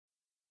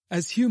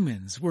As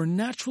humans, we're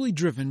naturally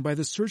driven by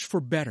the search for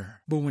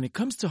better. But when it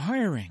comes to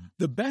hiring,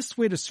 the best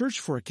way to search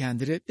for a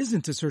candidate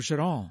isn't to search at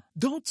all.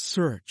 Don't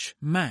search,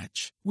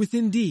 match with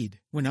Indeed.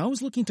 When I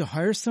was looking to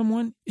hire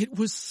someone, it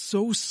was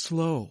so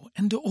slow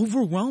and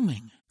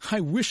overwhelming.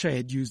 I wish I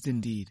had used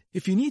Indeed.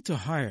 If you need to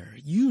hire,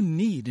 you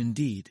need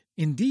Indeed.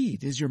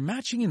 Indeed is your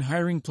matching and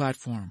hiring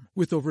platform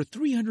with over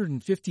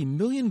 350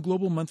 million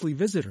global monthly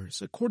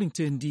visitors, according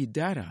to Indeed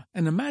data,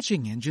 and a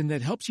matching engine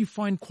that helps you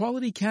find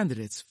quality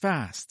candidates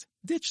fast.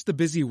 Ditch the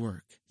busy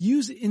work.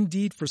 Use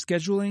Indeed for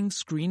scheduling,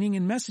 screening,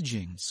 and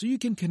messaging so you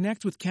can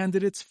connect with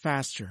candidates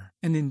faster.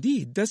 And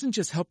Indeed doesn't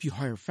just help you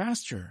hire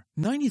faster.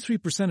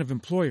 93% of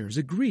employers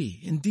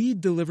agree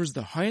Indeed delivers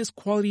the highest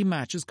quality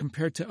matches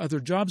compared to other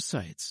job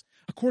sites,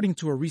 according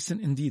to a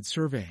recent Indeed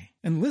survey.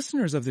 And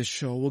listeners of this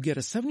show will get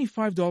a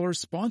 $75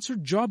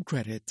 sponsored job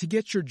credit to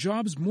get your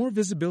jobs more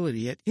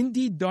visibility at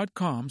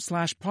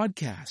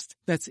Indeed.com/podcast.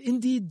 That's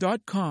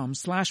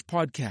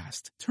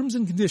Indeed.com/podcast. Terms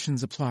and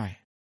conditions apply.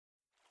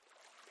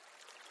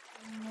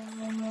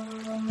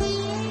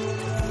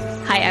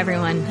 Hi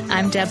everyone,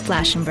 I'm Deb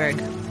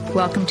Flashenberg.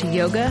 Welcome to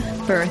Yoga,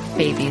 Birth,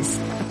 Babies,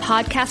 a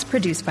podcast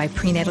produced by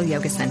Prenatal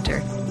Yoga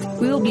Center.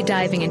 We will be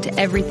diving into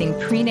everything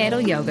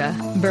prenatal yoga,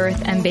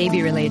 birth, and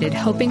baby related,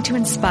 hoping to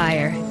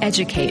inspire,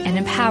 educate, and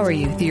empower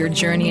you through your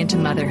journey into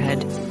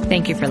motherhood.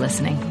 Thank you for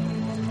listening.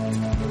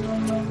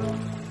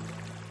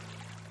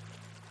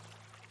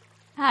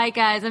 Hi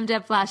guys, I'm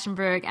Deb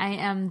Flashenberg. I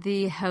am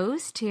the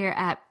host here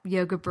at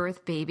Yoga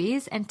Birth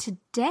Babies, and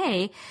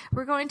today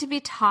we're going to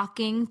be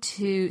talking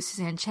to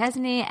Suzanne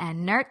Chesney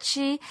and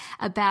Narchi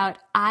about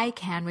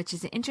ICAN, which is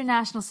the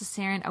International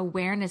Cesarean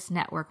Awareness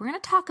Network. We're going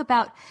to talk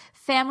about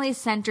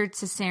family-centered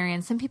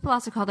cesareans. Some people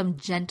also call them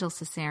gentle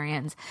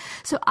cesareans.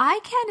 So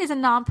ICAN is a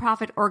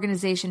nonprofit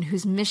organization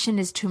whose mission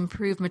is to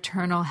improve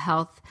maternal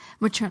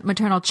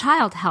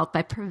child health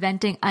by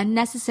preventing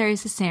unnecessary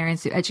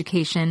cesareans through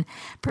education,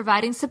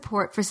 providing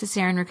support for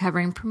cesarean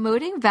recovery, and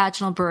promoting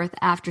vaginal birth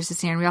after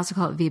cesarean. We also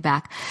call it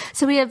VBAC.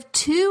 So we have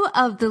two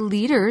of the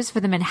leaders for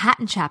the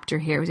Manhattan chapter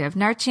here. We have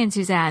Narchi and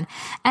Suzanne,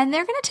 and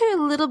they're going to tell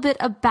you a little bit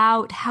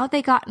about how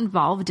they got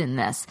involved in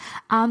this.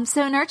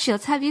 So Narchi,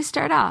 let's have you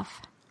start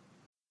off.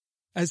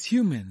 As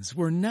humans,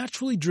 we're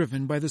naturally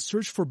driven by the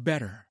search for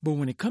better. But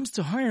when it comes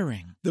to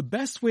hiring, the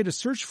best way to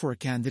search for a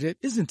candidate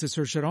isn't to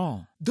search at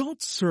all.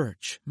 Don't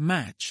search,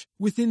 match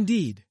with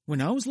Indeed.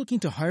 When I was looking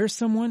to hire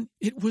someone,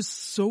 it was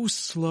so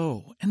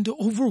slow and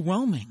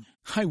overwhelming.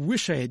 I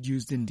wish I had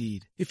used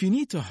Indeed. If you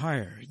need to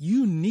hire,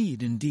 you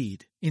need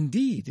Indeed.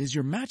 Indeed is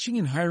your matching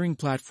and hiring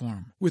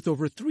platform with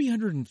over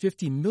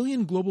 350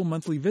 million global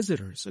monthly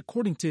visitors,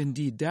 according to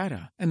Indeed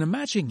data, and a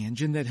matching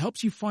engine that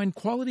helps you find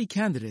quality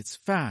candidates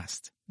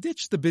fast.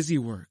 Ditch the busy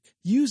work.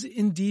 Use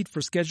Indeed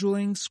for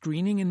scheduling,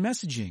 screening, and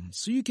messaging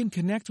so you can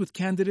connect with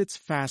candidates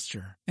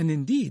faster. And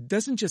Indeed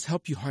doesn't just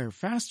help you hire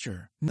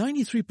faster.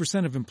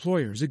 93% of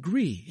employers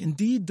agree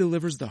Indeed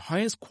delivers the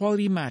highest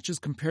quality matches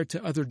compared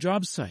to other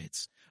job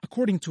sites,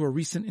 according to a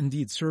recent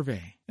Indeed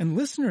survey. And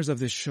listeners of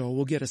this show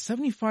will get a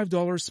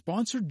 $75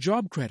 sponsored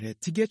job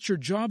credit to get your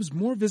jobs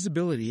more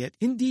visibility at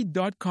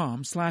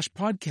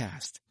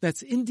Indeed.com/podcast.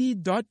 That's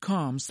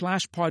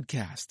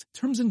Indeed.com/podcast.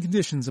 Terms and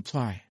conditions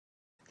apply.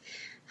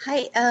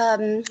 Hi,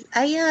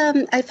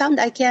 I found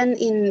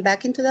ICAN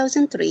back in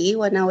 2003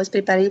 when I was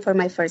preparing for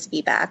my first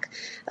VBAC.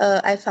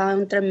 I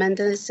found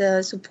tremendous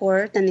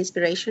support and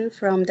inspiration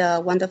from the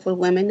wonderful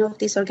women of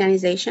this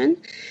organization,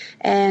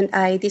 and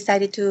I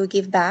decided to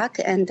give back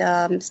and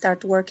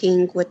start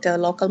working with the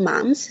local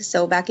moms.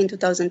 So back in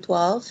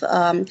 2012,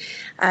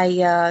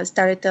 I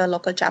started a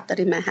local chapter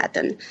in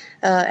Manhattan,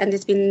 and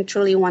it's been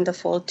truly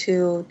wonderful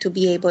to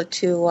be able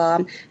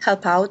to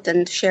help out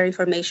and share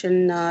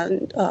information,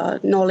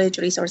 knowledge,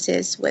 resources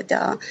with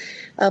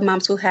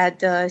moms who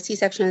had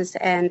C-sections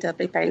and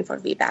preparing for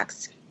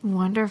VBACs.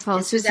 Wonderful.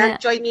 And Suzanne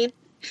joined me.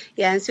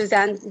 Yeah, and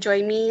Suzanne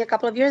joined me a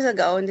couple of years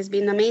ago, and it's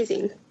been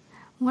amazing.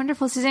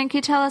 Wonderful. Suzanne, can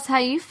you tell us how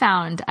you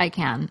found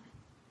ICAN?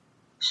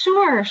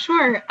 Sure.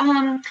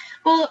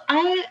 Well,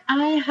 I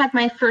had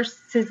my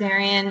first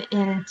cesarean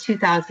in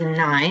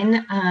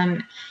 2009.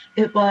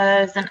 It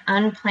was an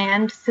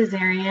unplanned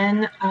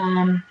cesarean,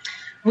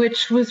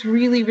 which was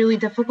really, really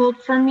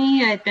difficult for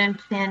me. I'd been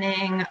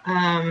planning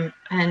an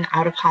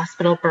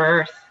out-of-hospital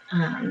birth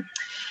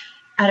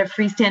at a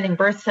freestanding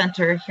birth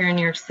center here in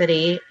New York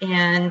City,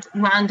 and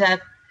wound up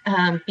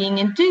being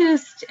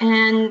induced,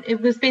 and it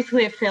was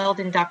basically a failed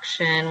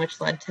induction, which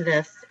led to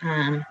this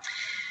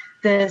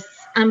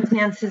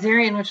unplanned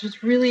cesarean, which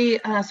was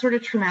really sort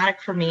of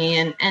traumatic for me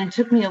and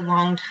took me a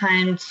long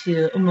time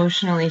to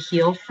emotionally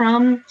heal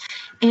from.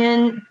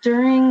 And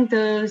during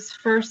those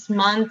first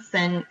months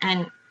and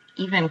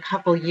even a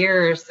couple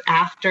years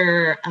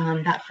after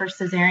that first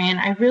cesarean,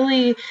 I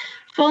really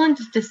fell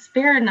into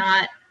despair,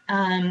 not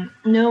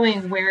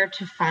knowing where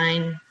to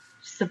find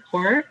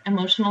support,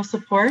 emotional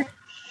support.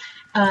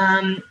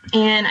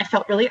 And I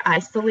felt really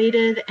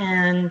isolated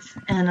and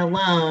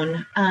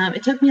alone.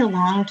 It took me a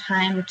long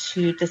time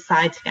to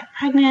decide to get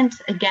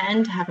pregnant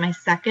again, to have my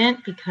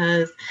second,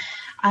 because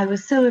I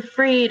was so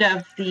afraid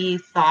of the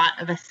thought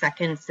of a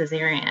second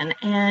cesarean.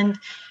 And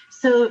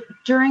so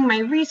during my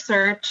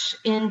research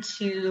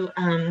into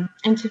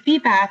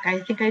VBAC, I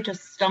think I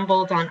just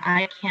stumbled on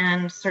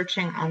ICAN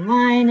searching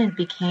online and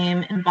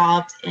became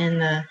involved in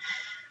the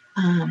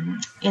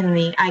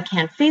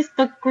ICAN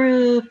Facebook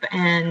group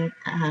and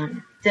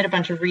did a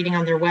bunch of reading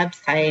on their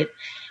website.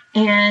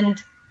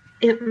 And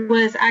it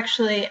was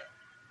actually,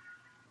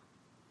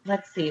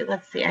 let's see.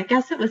 I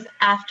guess it was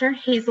after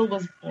Hazel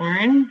was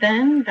born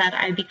then that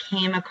I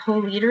became a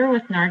co-leader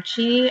with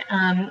NARCHI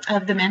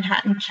of the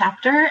Manhattan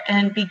chapter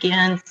and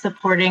began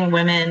supporting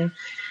women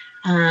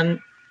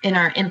in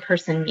our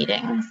in-person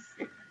meetings.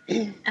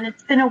 And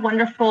it's been a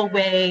wonderful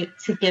way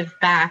to give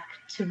back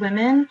to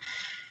women.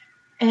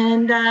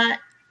 And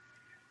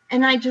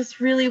I just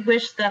really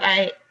wish that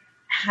I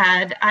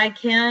had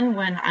ICAN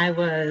when I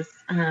was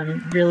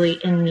really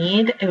in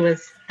need. It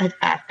was at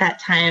that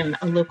time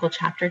a local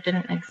chapter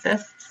didn't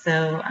exist,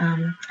 so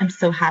I'm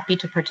so happy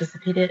to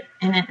participate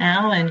in it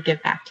now and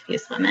give back to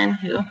these women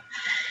who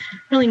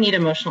really need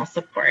emotional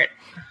support.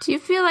 Do you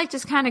feel like,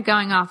 just kind of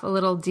going off a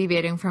little,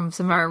 deviating from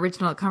some of our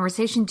original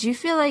conversation, do you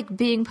feel like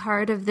being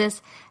part of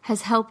this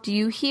has helped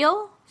you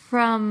heal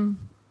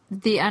from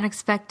the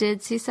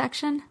unexpected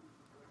C-section?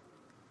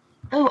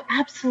 Oh,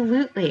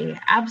 absolutely.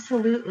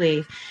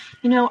 Absolutely.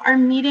 You know, our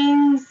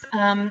meetings,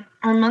 our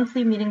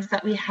monthly meetings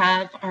that we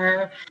have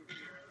are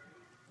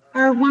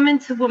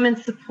woman-to-woman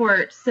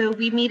support. So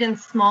we meet in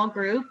small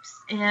groups,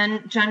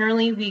 and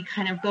generally we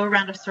kind of go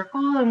around a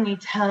circle and we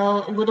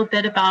tell a little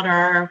bit about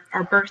our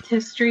birth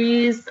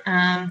histories.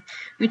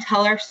 We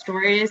tell our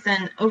stories,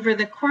 and over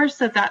the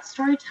course of that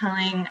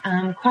storytelling,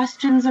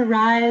 questions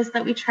arise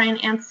that we try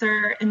and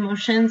answer,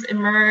 emotions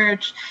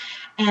emerge.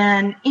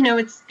 And, you know,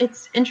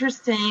 it's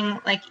interesting,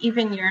 like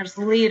even years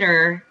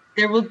later,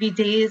 there will be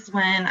days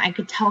when I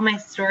could tell my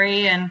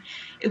story and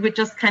it would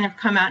just kind of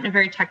come out in a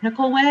very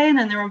technical way. And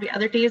then there will be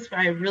other days where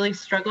I really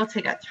struggle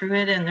to get through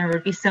it and there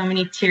would be so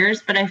many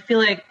tears. But I feel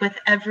like with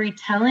every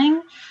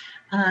telling,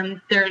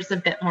 there's a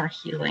bit more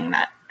healing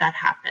that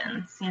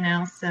happens, you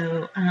know.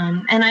 So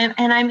and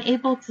I'm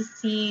able to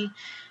see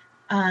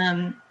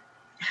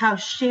how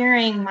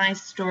sharing my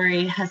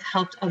story has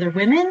helped other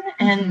women,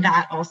 and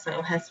that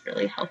also has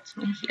really helped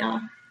me heal.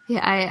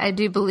 Yeah, I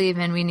do believe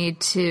in we need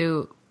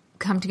to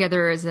come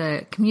together as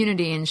a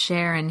community and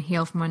share and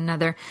heal from one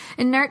another.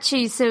 And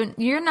NARCHI, so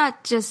you're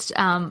not just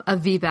a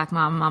VBAC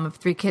mom of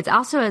 3 kids,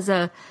 also as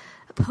a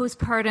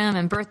postpartum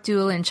and birth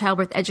doula and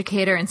childbirth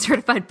educator and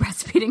certified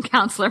breastfeeding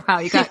counselor. Wow,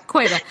 you got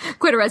quite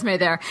a resume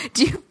there.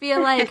 Do you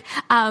feel like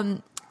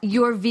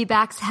your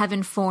VBACs have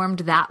informed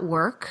that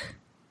work?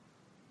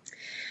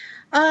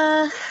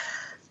 That's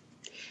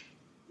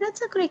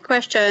a great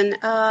question.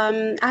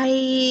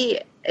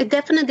 It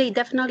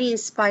definitely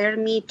inspired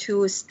me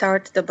to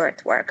start the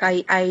birth work.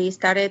 I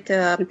started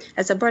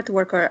as a birth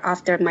worker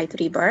after my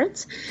 3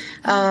 births,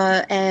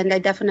 and I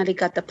definitely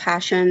got the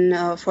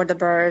passion for the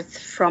birth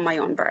from my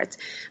own birth.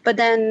 But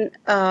then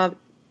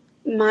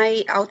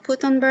my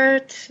output on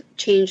birth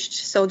changed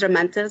so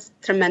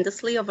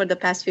tremendously over the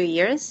past few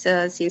years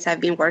since I've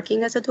been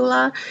working as a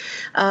doula,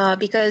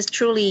 because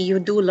truly you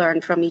do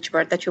learn from each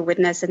birth that you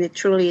witness, and it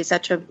truly is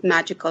such a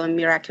magical and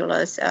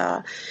miraculous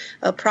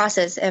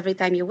process every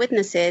time you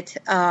witness it.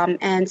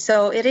 And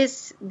so it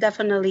is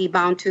definitely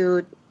bound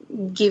to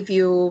give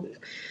you,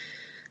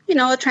 you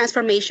know, a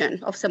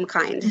transformation of some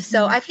kind. Mm-hmm.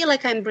 So I feel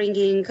like I'm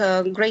bringing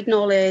great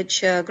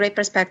knowledge, great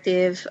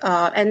perspective,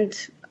 and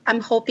I'm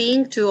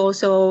hoping to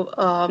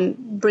also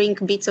bring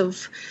bits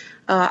of,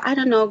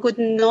 good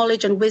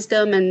knowledge and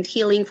wisdom and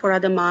healing for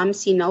other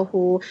moms, you know,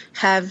 who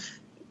have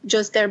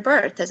just their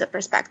birth as a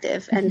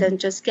perspective. Mm-hmm. And then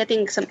just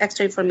getting some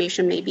extra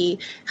information may be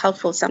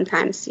helpful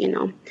sometimes, you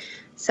know.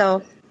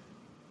 So,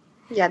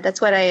 yeah,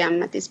 that's what I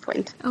am at this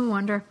point. Oh,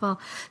 wonderful.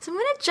 So I'm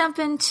going to jump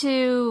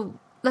into...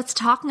 Let's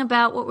talk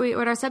about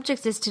what our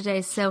subject is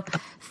today. So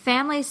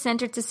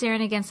family-centered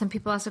cesarean, again, some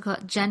people also call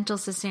it gentle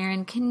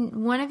cesarean.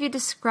 Can one of you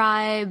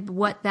describe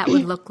what that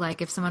would look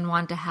like if someone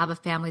wanted to have a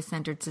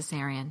family-centered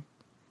cesarean?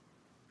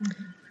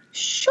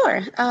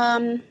 Sure.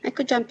 I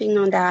could jump in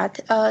on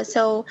that.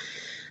 So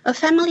a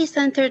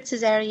family-centered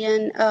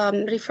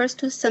cesarean refers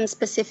to some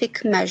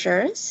specific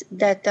measures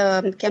that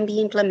can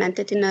be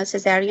implemented in a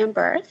cesarean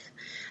birth.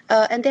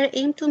 And they're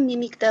aimed to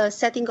mimic the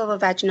setting of a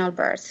vaginal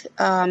birth.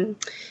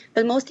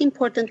 But most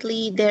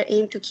importantly, they're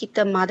aimed to keep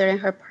the mother and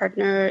her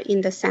partner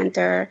in the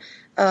center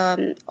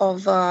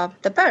of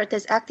the birth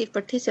as active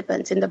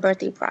participants in the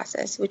birthing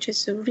process, which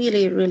is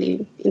really,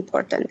 really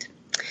important.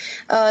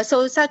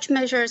 So such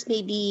measures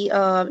may be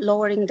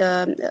lowering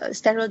the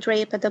sterile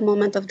drape at the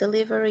moment of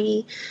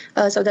delivery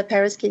so the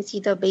parents can see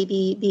the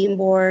baby being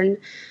born,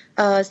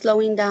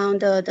 slowing down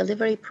the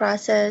delivery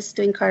process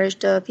to encourage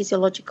the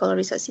physiological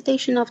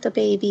resuscitation of the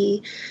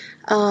baby,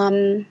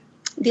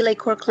 delay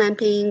cord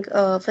clamping,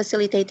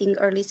 facilitating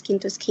early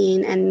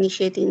skin-to-skin, and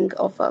initiating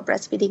of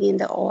breastfeeding in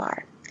the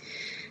OR.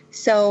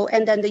 So,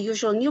 and then the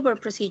usual newborn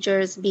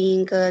procedures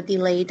being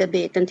delayed a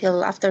bit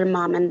until after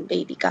mom and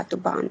baby got to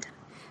bond.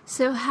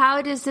 So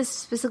how does this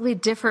specifically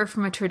differ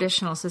from a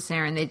traditional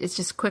cesarean? It's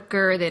just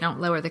quicker. They don't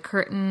lower the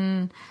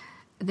curtain.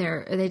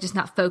 Are they just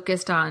not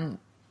focused on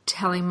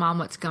telling mom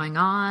what's going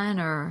on,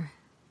 or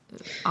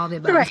all the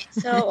above? Right.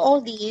 So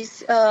all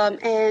these,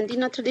 and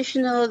in a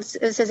traditional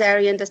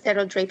cesarean, the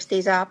sterile drape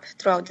stays up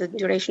throughout the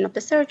duration of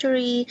the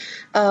surgery.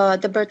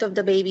 The birth of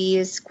the baby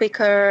is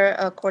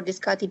quicker. Cord is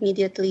cut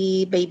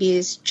immediately. Baby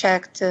is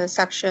checked,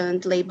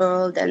 suctioned,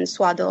 labeled, and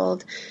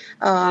swaddled,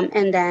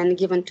 and then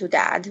given to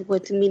dad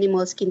with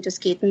minimal skin to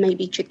skin,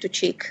 maybe cheek to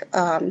cheek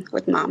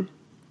with mom.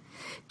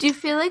 Do you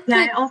feel like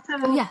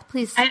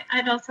please.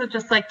 I'd also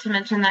just like to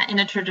mention that in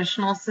a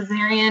traditional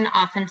cesarean,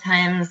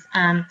 oftentimes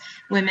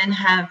women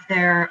have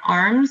their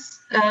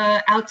arms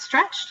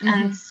outstretched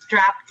and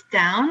strapped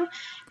down.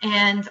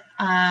 And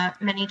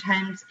many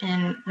times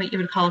in what you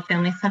would call a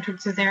family-centered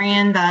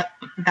cesarean,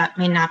 that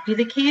may not be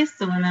the case.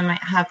 The women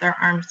might have their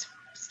arms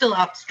still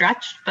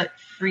outstretched, but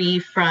free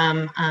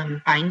from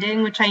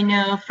binding, which I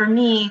know for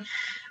me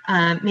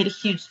made a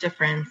huge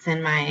difference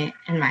in my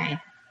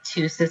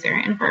 2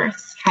 cesarean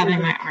births,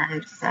 having my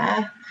arms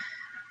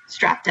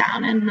strapped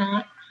down and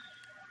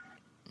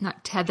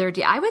not tethered.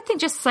 Yeah, I would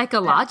think just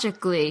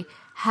psychologically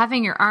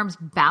having your arms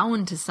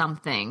bound to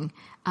something,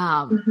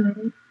 God,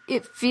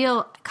 I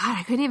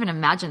couldn't even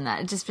imagine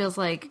that. It just feels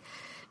like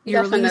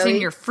you're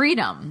losing your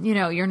freedom.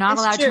 You're not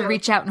allowed to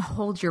reach out and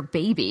hold your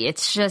baby.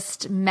 It's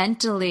just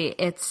mentally,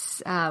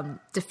 it's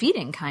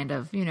defeating kind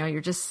of, you're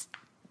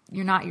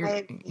not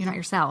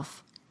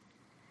yourself.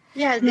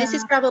 Yeah, this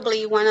is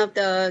probably one of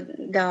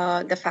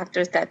the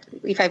factors that,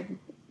 if I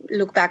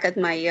look back at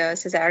my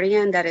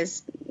cesarean, that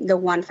is the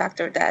one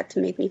factor that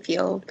made me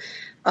feel,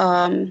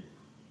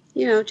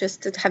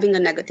 just having a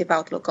negative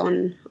outlook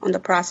on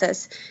the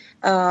process.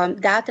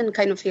 That and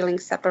kind of feeling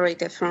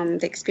separated from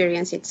the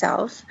experience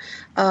itself.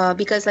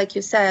 Because like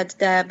you said,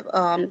 Deb,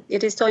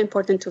 it is so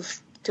important to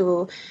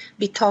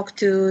be talked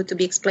to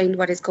be explained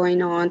what is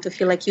going on, to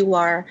feel like you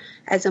are,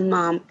 as a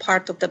mom,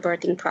 part of the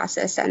birthing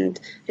process and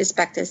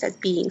respected as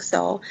being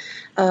so,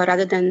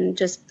 rather than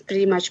just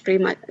pretty much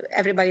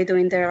everybody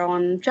doing their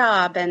own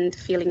job and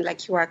feeling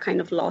like you are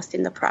kind of lost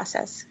in the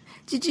process.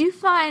 Did you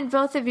find,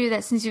 both of you,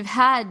 that since you've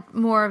had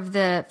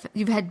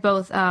you've had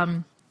both,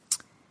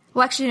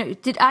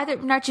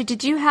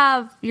 did you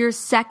have your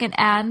second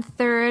and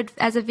third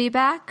as a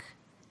VBAC?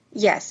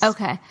 Yes.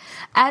 Okay.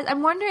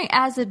 I'm wondering,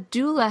 as a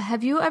doula,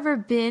 have you ever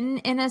been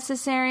in a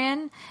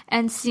cesarean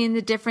and seen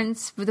the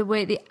difference with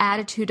the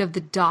attitude of the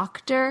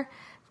doctor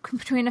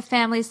between a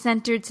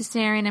family-centered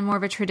cesarean and more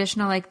of a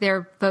traditional, like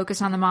they're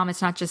focused on the mom,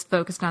 it's not just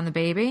focused on the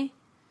baby?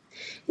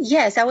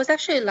 Yes, I was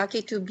actually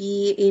lucky to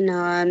be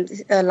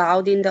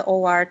allowed in the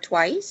OR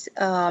twice.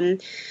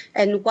 And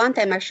one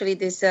time, actually,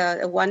 this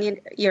 1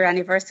 year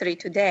anniversary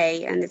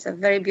today, and it's a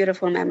very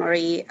beautiful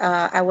memory.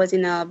 I was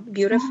in a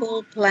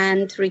beautiful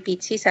planned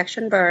repeat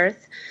C-section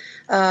birth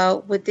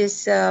with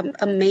this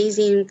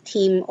amazing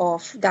team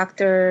of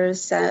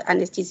doctors,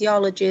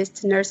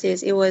 anesthesiologists,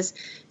 nurses. It was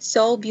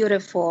so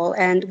beautiful,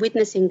 and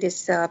witnessing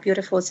this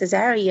beautiful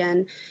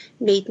cesarean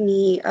made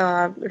me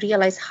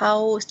realize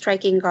how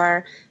striking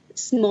our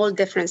small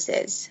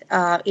differences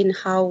in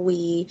how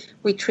we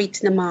treat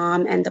the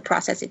mom and the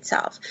process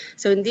itself.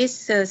 So in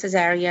this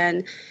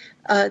cesarean,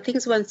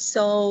 things went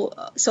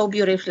so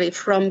beautifully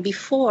from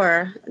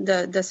before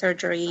the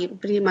surgery.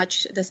 Pretty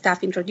much the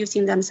staff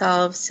introducing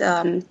themselves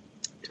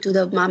to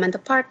the mom and the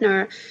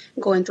partner,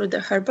 going through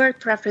her birth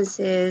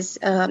preferences,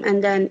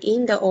 and then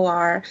in the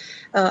OR,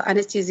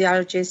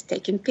 anesthesiologist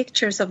taking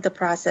pictures of the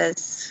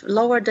process,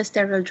 lowered the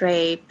sterile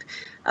drape.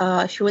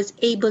 She was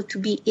able to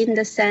be in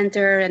the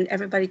center and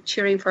everybody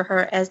cheering for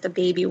her as the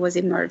baby was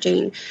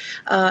emerging.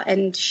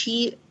 And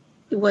she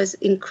was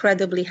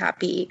incredibly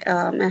happy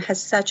and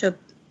has such a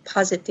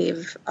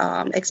positive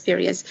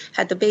experience.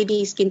 Had the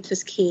baby skin to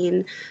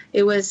skin.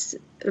 It was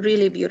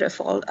really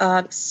beautiful.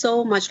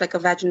 So much like a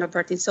vaginal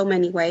birth in so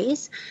many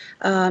ways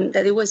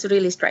that it was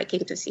really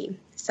striking to see.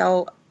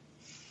 So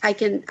I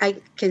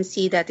can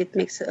see that it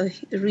makes a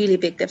really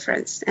big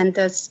difference. And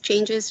the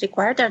changes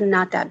required are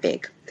not that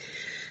big.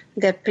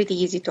 They're pretty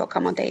easy to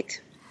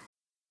accommodate.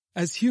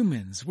 As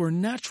humans, we're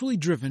naturally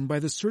driven by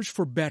the search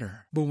for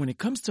better. But when it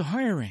comes to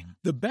hiring,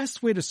 the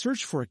best way to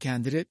search for a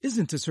candidate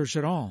isn't to search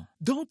at all.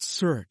 Don't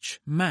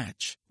search,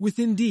 match with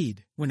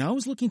Indeed. When I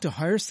was looking to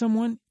hire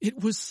someone, it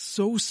was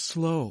so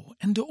slow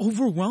and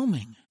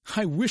overwhelming.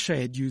 I wish I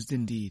had used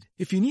Indeed.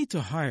 If you need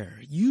to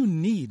hire, you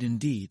need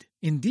Indeed.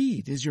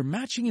 Indeed is your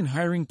matching and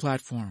hiring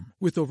platform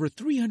with over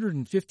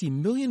 350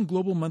 million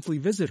global monthly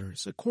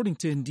visitors, according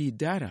to Indeed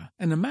data,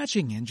 and a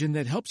matching engine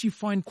that helps you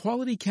find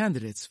quality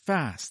candidates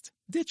fast.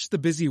 Ditch the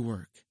busy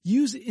work.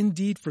 Use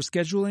Indeed for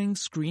scheduling,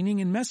 screening,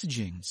 and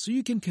messaging so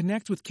you can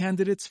connect with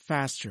candidates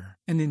faster.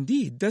 And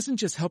Indeed doesn't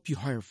just help you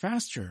hire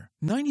faster.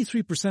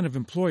 93% of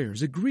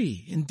employers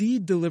agree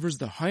Indeed delivers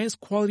the highest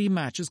quality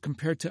matches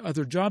compared to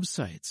other job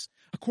sites.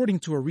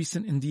 according to a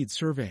recent Indeed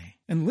survey.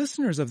 And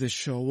listeners of this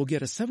show will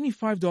get a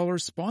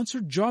 $75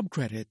 sponsored job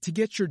credit to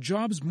get your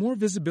jobs more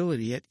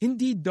visibility at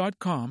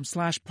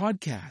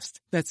Indeed.com/podcast.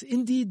 That's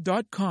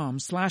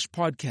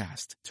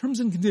Indeed.com/podcast.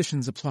 Terms and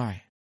conditions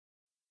apply.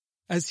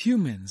 As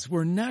humans,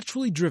 we're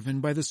naturally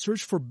driven by the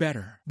search for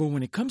better. But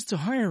when it comes to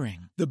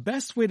hiring, the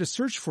best way to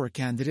search for a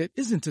candidate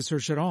isn't to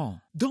search at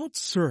all. Don't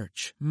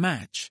search,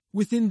 match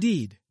with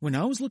Indeed. When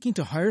I was looking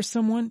to hire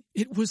someone,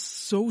 it was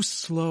so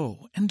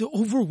slow and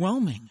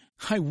overwhelming.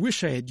 I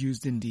wish I had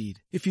used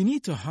Indeed. If you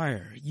need to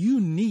hire,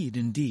 you need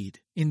Indeed.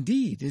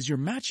 Indeed is your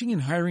matching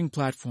and hiring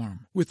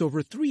platform with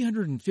over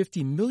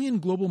 350 million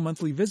global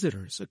monthly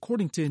visitors,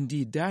 according to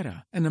Indeed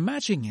data, and a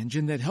matching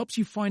engine that helps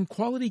you find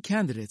quality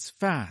candidates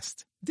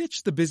fast.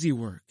 Ditch the busy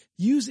work.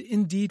 Use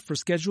Indeed for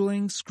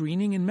scheduling,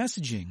 screening, and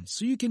messaging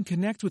so you can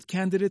connect with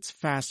candidates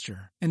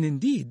faster. And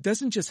Indeed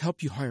doesn't just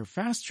help you hire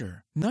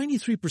faster.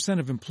 93%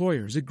 of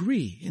employers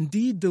agree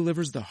Indeed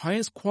delivers the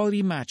highest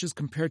quality matches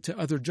compared to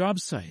other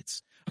job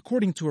sites,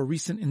 according to a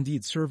recent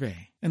Indeed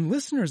survey. And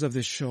listeners of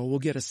this show will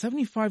get a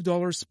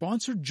 $75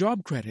 sponsored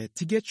job credit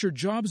to get your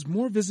jobs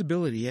more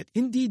visibility at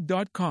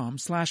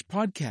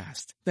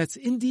Indeed.com/podcast. That's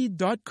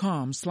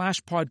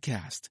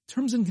Indeed.com/podcast.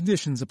 Terms and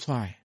conditions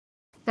apply.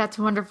 That's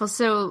wonderful.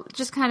 So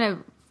just kind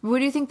of, what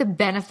do you think the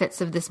benefits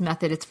of this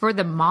method? It's for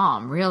the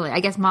mom, really. I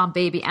guess mom,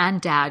 baby,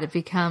 and dad. It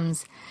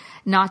becomes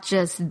not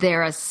just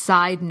there a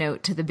side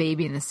note to the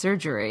baby in the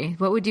surgery.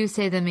 What would you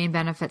say the main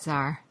benefits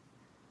are?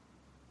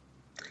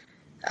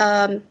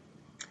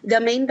 The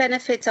main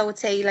benefits, I would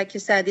say, like you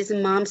said, is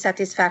mom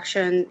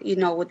satisfaction,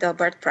 with the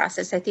birth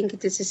process. I think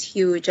this is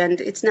huge, and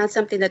it's not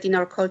something that in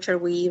our culture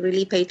we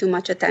really pay too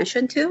much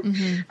attention to.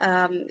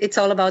 Mm-hmm. It's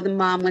all about the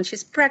mom when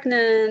she's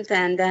pregnant,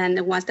 and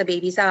then once the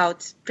baby's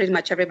out, pretty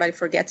much everybody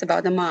forgets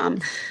about the mom,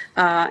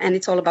 and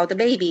it's all about the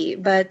baby.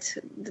 But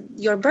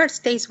your birth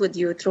stays with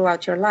you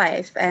throughout your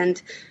life,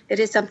 and it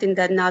is something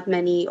that not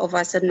many of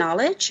us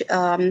acknowledge.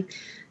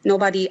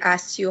 Nobody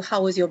asks you,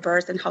 how was your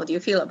birth and how do you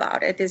feel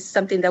about it? It's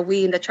something that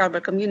we in the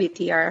childbirth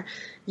community are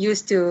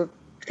used to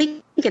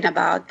thinking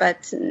about.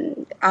 But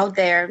out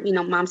there,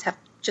 moms have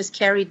just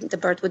carried the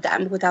birth with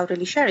them without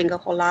really sharing a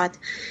whole lot.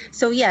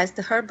 So yes,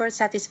 her birth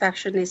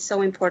satisfaction is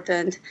so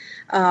important.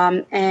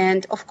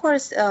 And of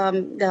course,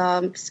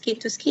 the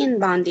skin-to-skin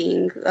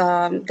bonding,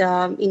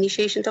 the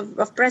initiation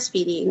of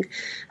breastfeeding,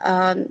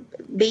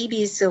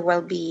 baby's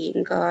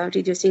well-being,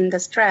 reducing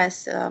the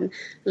stress,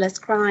 less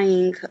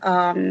crying,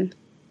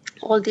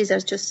 all these are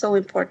just so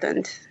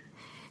important.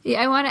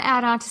 Yeah, I want to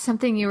add on to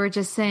something you were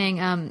just saying.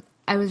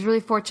 I was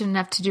really fortunate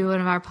enough to do one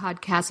of our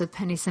podcasts with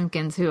Penny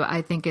Simpkins, who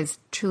I think is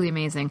truly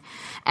amazing.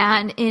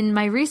 And in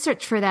my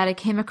research for that, I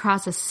came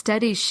across a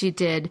study she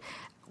did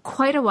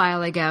quite a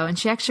while ago. And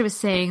she actually was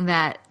saying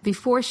that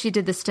before she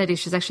did the study,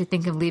 she was actually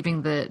thinking of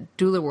leaving the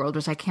doula world,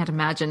 which I can't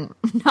imagine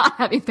not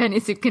having Penny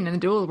Simpkins in the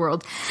doula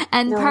world.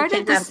 And part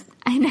of this,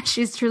 I know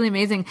she's truly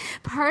amazing.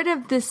 Part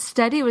of this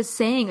study was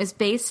saying is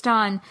based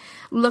on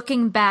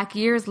looking back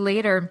years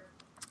later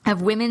of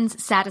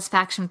women's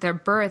satisfaction with their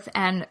birth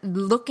and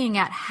looking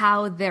at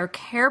how their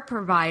care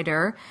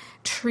provider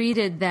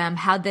treated them,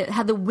 how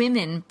the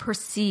women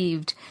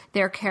perceived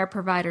their care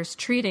providers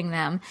treating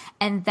them,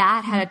 and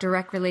that had a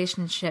direct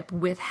relationship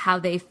with how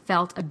they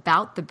felt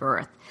about the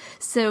birth.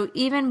 So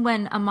even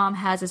when a mom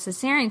has a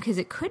cesarean, because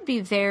it could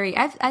be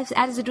I've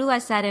as a doula, I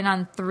sat in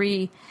on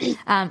 3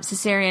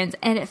 cesareans,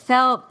 and it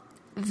felt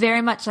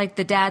very much like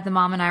the dad, the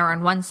mom, and I were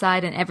on one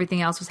side and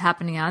everything else was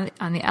happening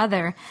on the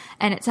other.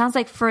 And it sounds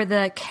like for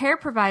the care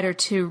provider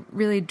to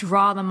really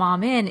draw the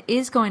mom in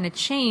is going to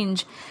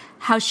change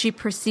how she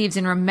perceives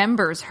and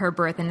remembers her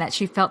birth, and that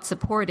she felt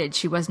supported.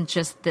 She wasn't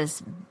just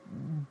this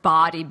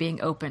body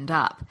being opened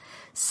up.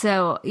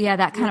 So yeah,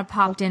 that kind of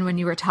popped in when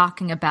you were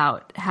talking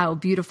about how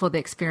beautiful the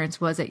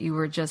experience was that you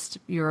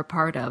were a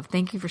part of.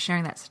 Thank you for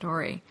sharing that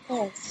story.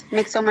 Yes,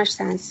 makes so much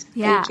sense.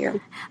 Yeah.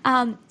 Thank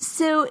you.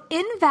 So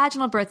in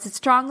vaginal births, it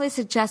strongly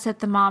suggests that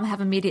the mom have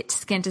immediate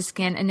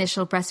skin-to-skin,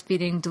 initial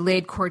breastfeeding,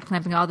 delayed cord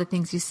clamping, all the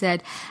things you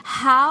said.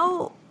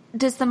 How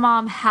does the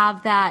mom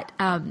have that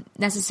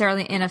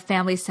necessarily in a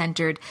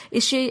family-centered?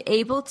 Is she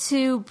able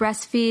to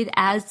breastfeed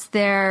as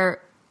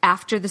they're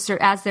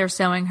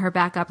sewing her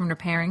back up and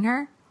repairing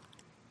her?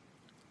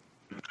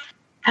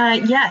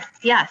 Yes,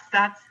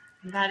 that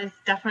is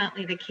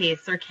definitely the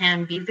case, or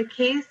can be the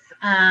case.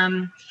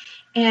 I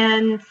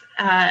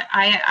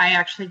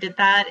actually did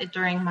that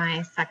during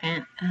my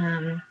second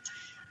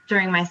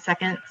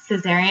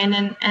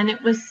cesarean, and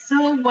it was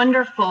so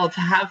wonderful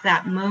to have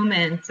that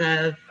moment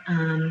of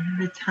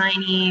the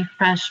tiny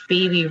fresh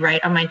baby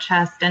right on my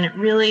chest. And it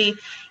really,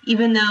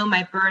 even though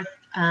my birth,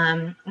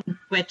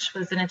 which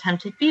was an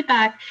attempted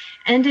VBAC,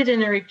 ended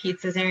in a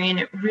repeat cesarean,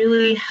 it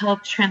really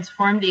helped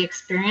transform the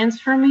experience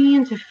for me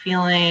into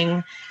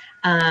feeling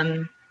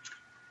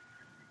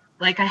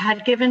like I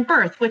had given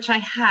birth, which I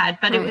had,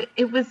 but right.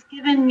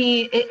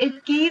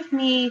 It gave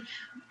me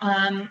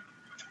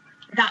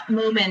that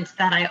moment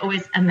that I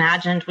always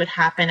imagined would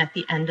happen at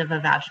the end of a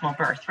vaginal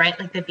birth, right?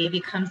 Like the baby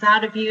comes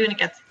out of you and it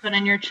gets put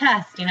on your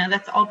chest.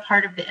 That's all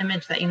part of the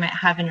image that you might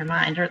have in your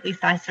mind, or at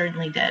least I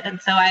certainly did.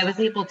 And so I was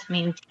able to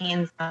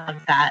maintain some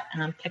of that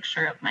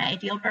picture of my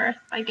ideal birth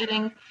by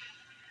getting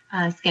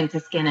skin to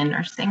skin and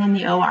nursing in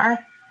the OR.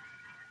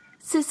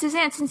 So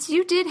Suzanne, since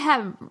you did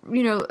have,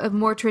 a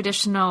more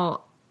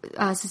traditional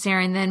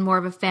cesarean than more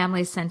of a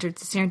family-centered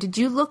cesarean, did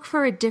you look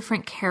for a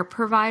different care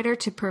provider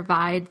to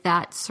provide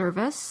that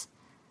service?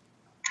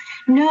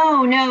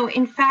 No.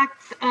 In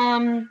fact,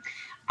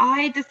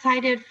 I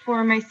decided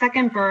for my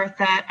second birth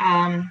that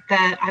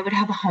I would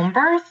have a home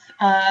birth,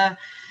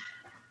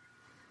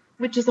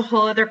 which is a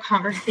whole other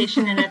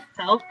conversation in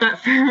itself. But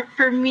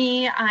for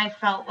me, I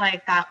felt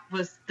like that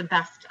was the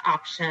best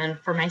option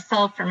for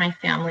myself, for my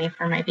family,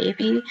 for my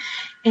baby.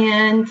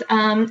 And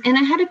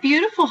I had a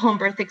beautiful home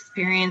birth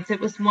experience. It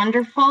was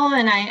wonderful.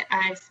 And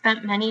I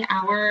spent many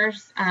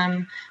hours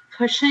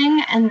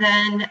pushing, and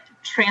then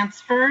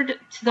transferred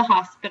to the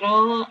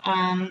hospital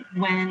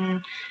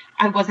when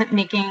I wasn't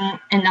making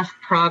enough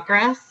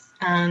progress.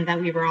 That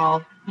we were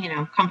all,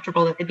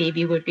 comfortable that the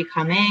baby would be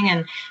coming,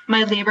 and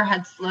my labor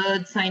had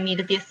slowed, so I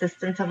needed the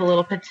assistance of a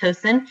little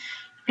Pitocin.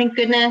 Thank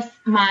goodness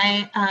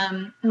my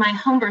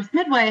home birth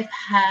midwife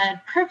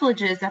had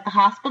privileges at the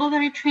hospital that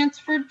I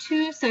transferred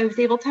to, so I was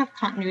able to have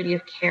continuity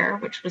of care,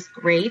 which was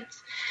great.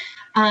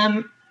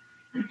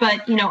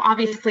 But,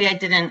 obviously I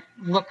didn't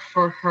look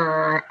for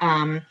her,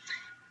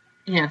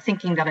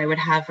 thinking that I would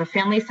have a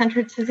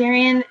family-centered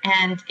cesarean.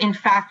 And in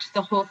fact,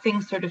 the whole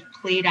thing sort of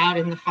played out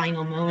in the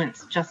final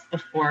moments just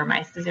before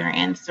my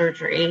cesarean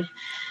surgery,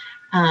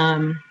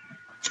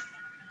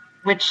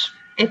 which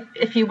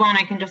if you want,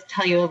 I can just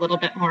tell you a little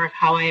bit more of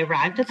how I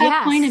arrived at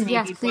that point and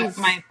maybe what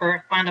my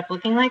birth wound up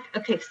looking like.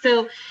 Okay,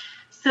 so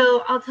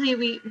I'll tell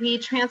you, we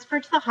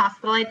transferred to the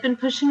hospital. I'd been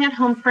pushing at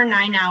home for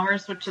 9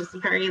 hours, which is a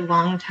very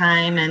long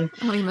time. And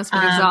you must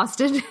have been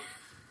exhausted.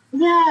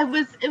 Yeah,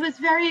 it was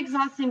very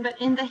exhausting, but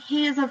in the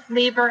haze of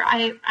labor,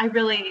 I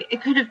really,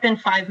 it could have been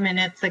 5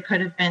 minutes. It could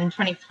have been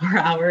 24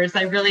 hours.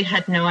 I really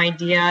had no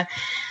idea.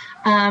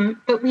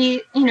 But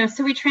we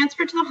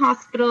transferred to the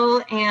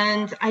hospital,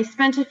 and I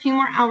spent a few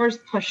more hours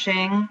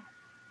pushing,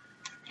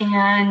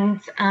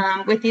 and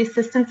with the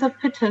assistance of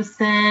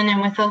Pitocin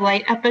and with a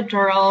light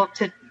epidural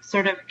to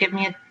sort of give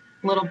me a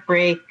little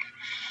break.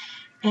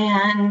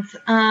 And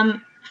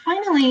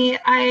finally,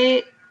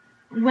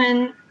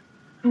 when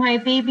my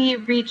baby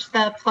reached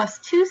the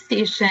 +2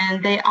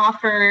 station, they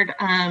offered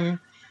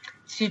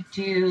to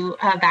do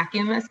a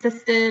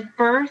vacuum-assisted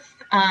birth,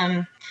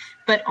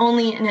 but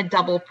only in a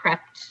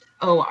double-prepped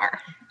OR.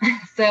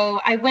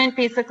 So I went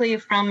basically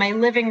from my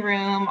living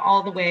room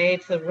all the way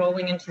to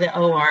rolling into the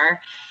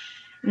OR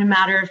in a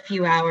matter of a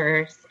few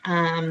hours.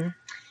 And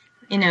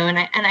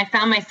I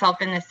found myself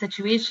in this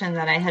situation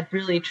that I had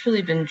really,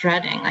 truly been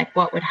dreading, like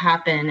what would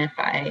happen if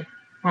I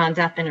wound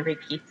up in a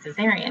repeat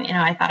cesarean.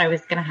 I thought I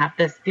was going to have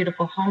this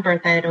beautiful home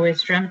birth I had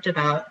always dreamt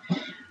about.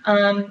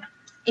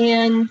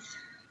 And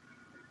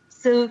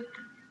so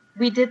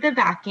we did the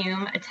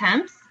vacuum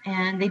attempts,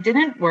 and they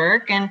didn't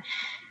work. And,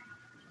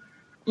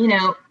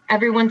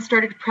 everyone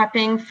started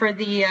prepping for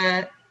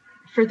the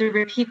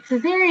repeat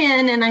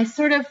cesarean. And I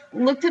sort of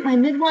looked at my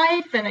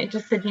midwife and I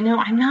just said,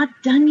 I'm not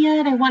done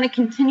yet. I want to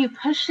continue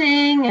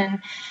pushing.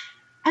 And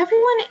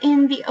everyone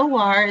in the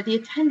OR, the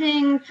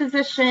attending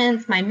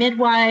physicians, my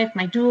midwife,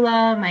 my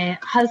doula, my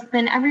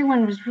husband,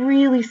 everyone was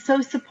really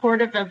so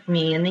supportive of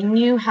me, and they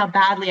knew how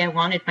badly I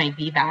wanted my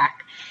VBAC.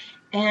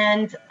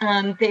 And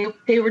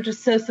they were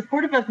just so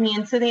supportive of me,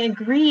 and so they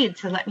agreed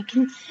to let me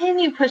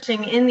continue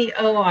pushing in the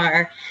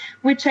OR,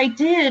 which I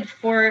did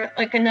for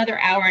like another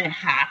hour and a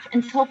half,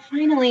 until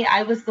finally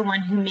I was the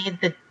one who made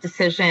the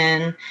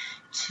decision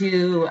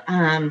to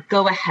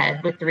go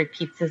ahead with the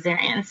repeat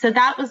cesarean. So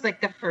that was like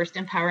the first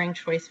empowering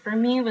choice for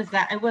me, was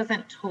that I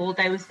wasn't told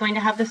I was going to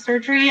have the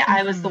surgery. Mm-hmm.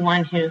 I was the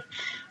one who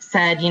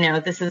said,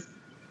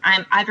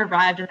 I've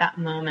arrived at that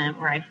moment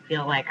where I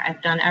feel like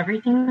I've done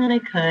everything that I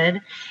could,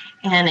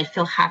 and I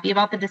feel happy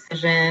about the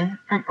decision,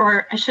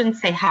 or I shouldn't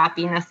say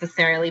happy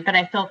necessarily, but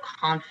I feel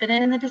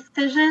confident in the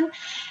decision.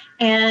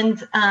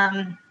 And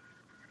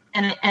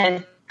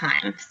at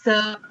time.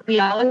 So we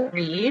all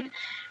agreed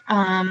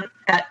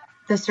that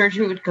the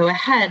surgery would go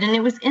ahead. And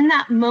it was in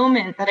that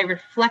moment that I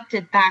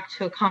reflected back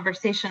to a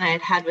conversation I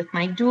had had with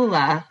my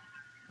doula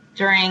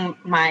during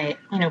my,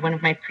 one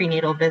of my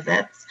prenatal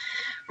visits,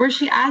 where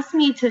she asked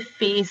me to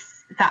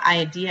face the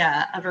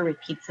idea of a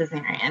repeat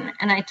cesarean.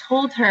 And I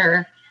told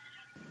her,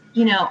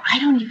 I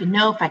don't even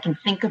know if I can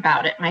think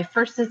about it. My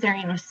first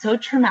cesarean was so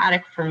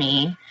traumatic for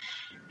me,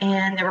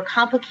 and there were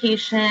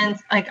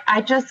complications. Like,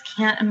 I just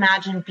can't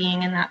imagine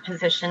being in that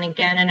position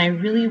again. And I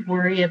really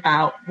worry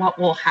about what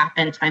will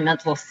happen to my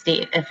mental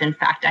state if, in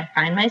fact, I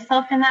find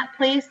myself in that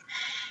place.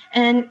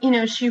 And,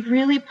 she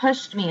really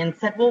pushed me and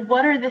said, well,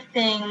 what are the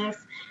things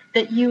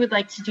that you would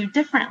like to do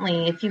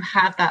differently if you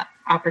have that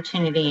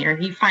opportunity, or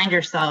you find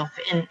yourself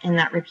in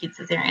that repeat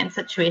cesarean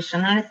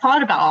situation. And I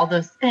thought about all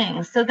those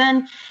things. So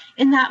then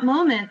in that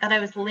moment that I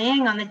was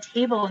laying on the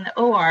table in the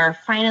OR,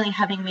 finally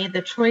having made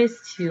the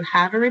choice to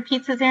have a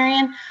repeat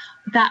cesarean,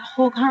 that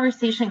whole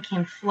conversation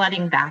came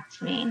flooding back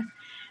to me.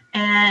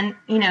 And,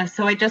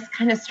 so I just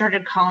kind of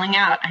started calling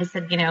out. I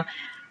said,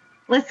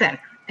 listen,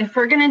 if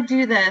we're going to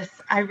do this,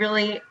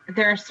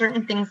 there are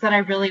certain things that I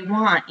really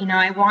want.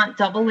 I want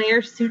double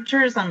layer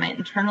sutures on my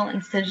internal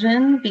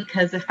incision,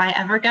 because if I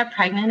ever get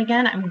pregnant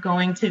again, I'm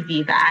going to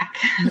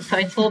VBAC. So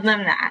I told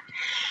them that.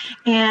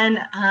 And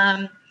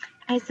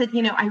I said,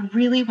 I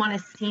really want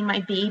to see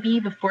my baby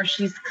before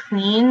she's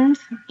cleaned.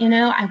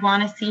 I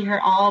want to see her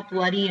all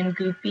bloody and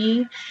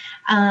goopy.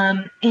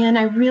 And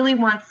I really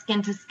want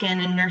skin to skin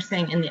and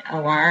nursing in the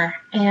OR.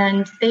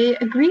 And they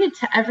agreed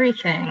to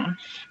everything.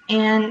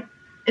 And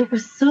it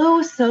was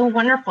so, so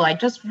wonderful. I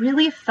just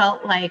really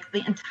felt like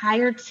the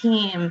entire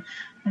team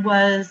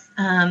was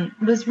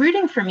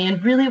rooting for me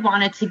and really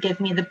wanted to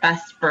give me the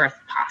best birth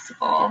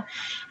possible.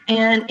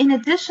 And in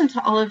addition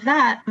to all of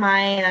that,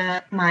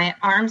 my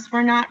arms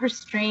were not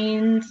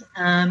restrained.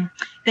 The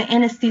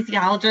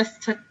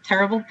anesthesiologist took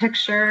terrible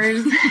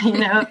pictures,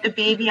 of the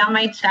baby on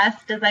my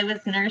chest as I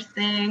was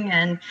nursing.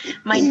 And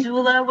my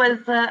doula was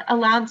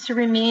allowed to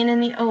remain in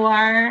the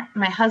OR.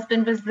 My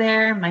husband was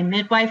there. My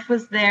midwife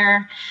was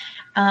there.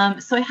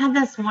 So I had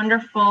this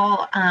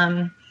wonderful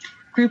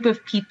group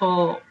of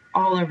people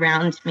all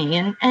around me.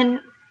 And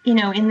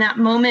in that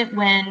moment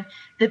when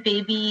the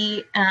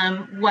baby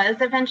was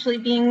eventually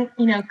being,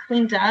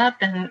 cleaned up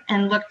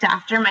and looked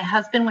after, my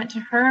husband went to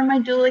her and my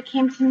doula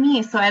came to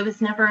me. So I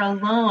was never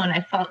alone.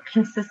 I felt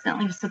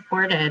consistently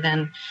supported.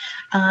 And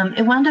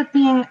it wound up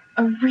being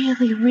a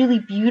really, really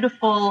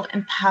beautiful,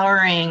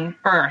 empowering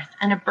birth,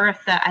 and a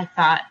birth that I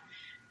thought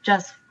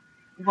just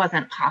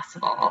wasn't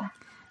possible.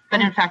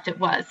 But in fact, it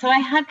was. So I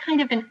had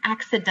kind of an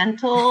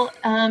accidental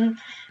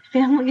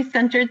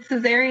family-centered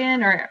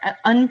cesarean, or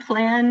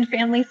unplanned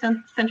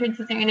family-centered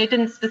cesarean. I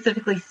didn't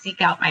specifically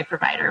seek out my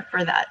provider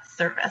for that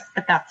service,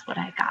 but that's what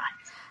I got.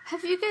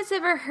 Have you guys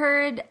ever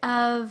heard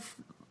of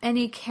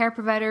any care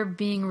provider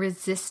being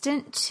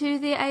resistant to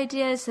the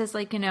idea? It says,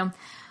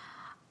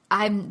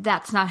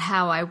 that's not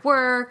how I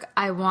work.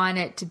 I want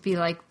it to be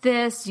like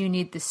this. You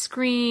need the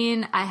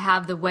screen. I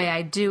have the way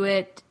I do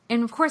it.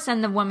 And of course,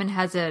 then the woman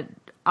has a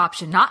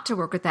option not to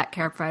work with that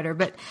care provider.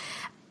 But,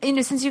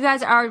 since you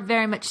guys are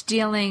very much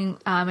dealing,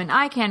 and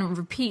I can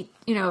repeat,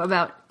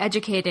 about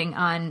educating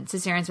on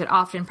cesareans, but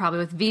often probably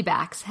with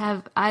VBACs,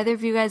 have either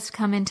of you guys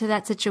come into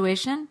that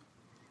situation?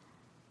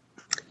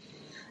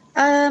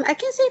 I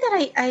can say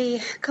that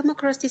I come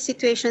across these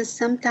situations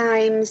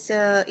sometimes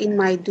in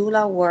my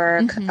doula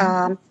work,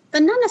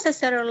 but not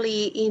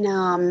necessarily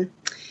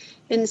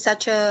in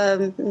such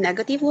a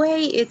negative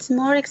way. It's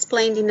more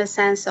explained in the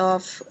sense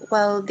of,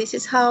 well, this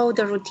is how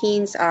the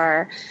routines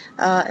are.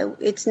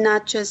 It's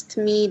not just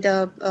me,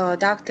 the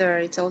doctor,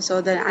 it's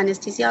also the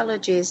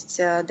anesthesiologists,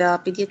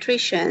 the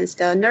pediatricians,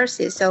 the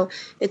nurses. So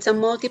it's a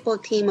multiple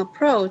team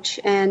approach,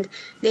 and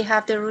they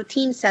have the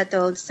routine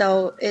settled.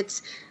 So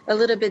it's a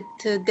little bit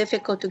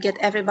difficult to get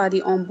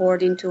everybody on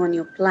board into a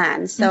new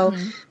plan. So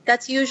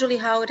that's usually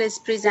how it is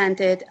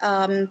presented.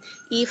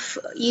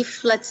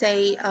 If let's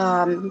say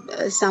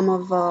some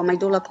of my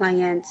doula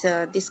clients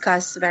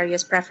discuss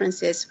various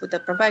preferences with the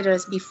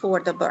providers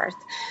before the birth,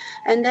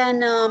 and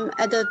then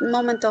at the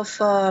moment of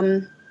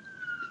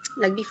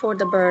before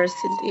the birth,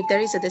 if there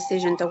is a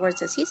decision towards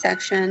a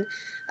C-section,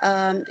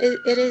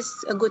 it is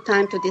a good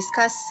time to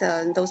discuss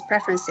those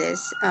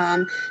preferences.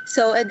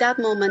 So at that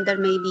moment, there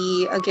may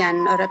be,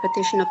 again, a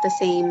repetition of the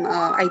same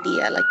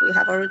idea. Like, we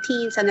have our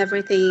routines and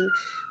everything.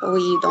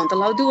 We don't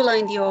allow doula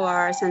in the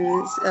ORs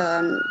and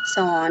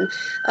so on.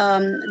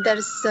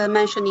 There's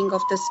mentioning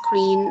of the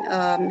screen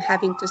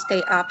having to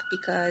stay up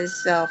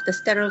because of the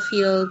sterile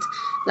field,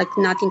 like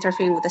not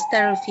interfering with the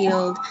sterile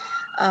field.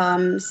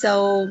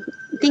 So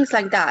things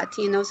like that,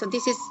 so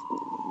this is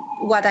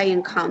what I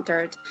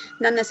encountered.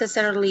 Not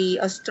necessarily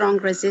a strong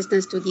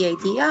resistance to the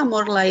idea,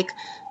 more like,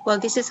 well,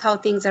 this is how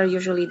things are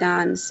usually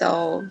done.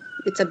 So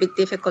it's a bit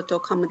difficult to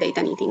accommodate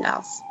anything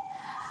else.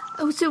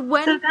 So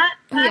that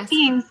yes.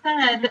 Being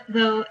said,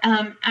 though,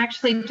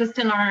 actually just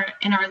in our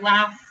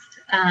last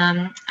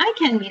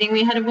ICANN meeting,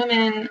 we had a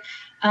woman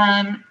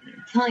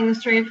telling the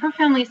story of her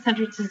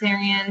family-centered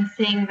cesarean,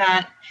 saying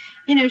that,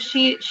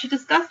 she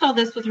discussed all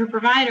this with her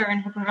provider,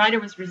 and her provider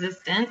was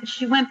resistant.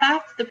 She went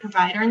back to the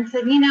provider and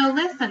said,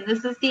 listen,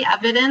 this is the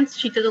evidence.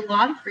 She did a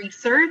lot of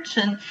research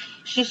and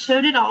she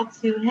showed it all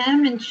to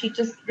him, and she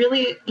just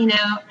really,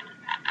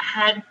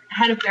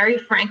 had a very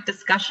frank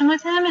discussion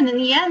with him. And in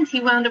the end, he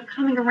wound up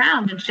coming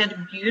around, and she had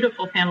a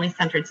beautiful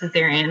family-centered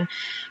cesarean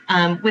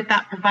with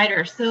that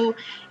provider. So,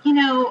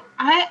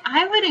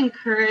 I would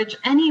encourage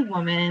any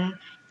woman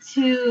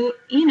to,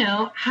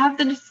 have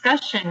the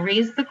discussion,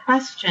 raise the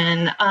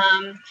question.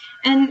 And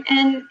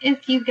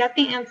if you get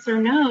the answer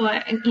no,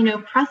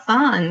 press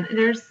on.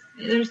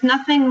 There's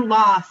nothing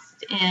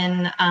lost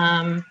in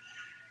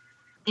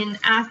in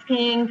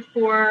asking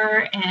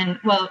for, and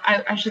well,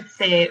 I should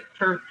say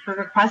for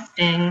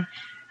requesting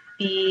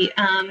the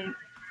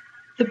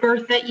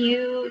birth that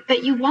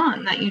you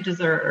want, that you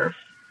deserve.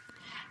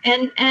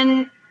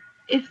 And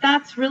if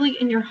that's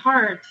really in your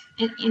heart,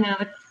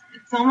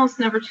 it's almost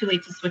never too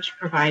late to switch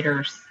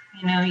providers.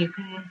 You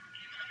can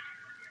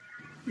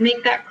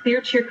make that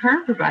clear to your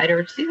current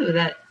provider too,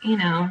 that,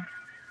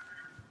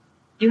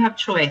 you have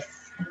choice.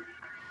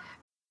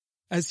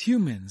 As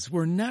humans,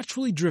 we're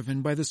naturally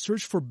driven by the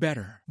search for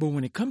better. But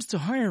when it comes to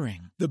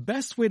hiring, the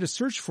best way to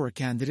search for a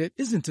candidate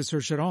isn't to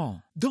search at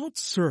all. Don't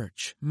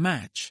search,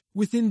 match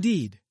with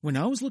Indeed. When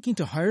I was looking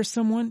to hire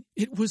someone,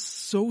 it was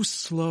so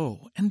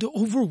slow and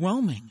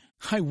overwhelming.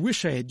 I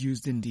wish I had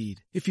used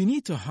Indeed. If you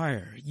need to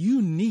hire,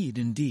 you need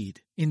Indeed.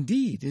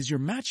 Indeed is your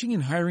matching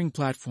and hiring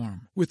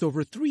platform with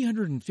over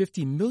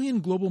 350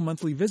 million global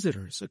monthly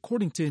visitors,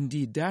 according to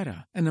Indeed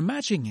data, and a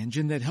matching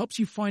engine that helps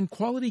you find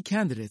quality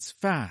candidates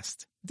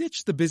fast.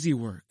 Ditch the busy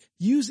work.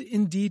 Use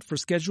Indeed for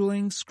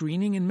scheduling,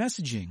 screening, and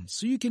messaging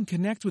so you can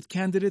connect with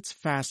candidates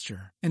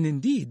faster. And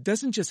Indeed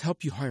doesn't just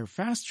help you hire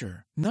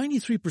faster.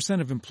 93%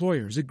 of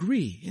employers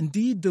agree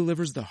Indeed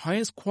delivers the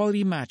highest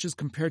quality matches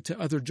compared to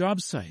other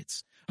job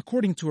sites,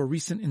 according to a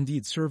recent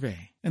Indeed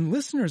survey. And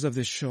listeners of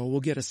this show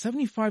will get a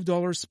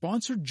 $75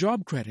 sponsored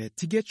job credit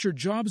to get your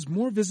jobs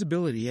more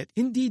visibility at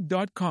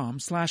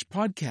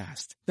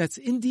Indeed.com/podcast. That's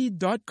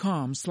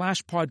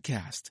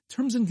Indeed.com/podcast.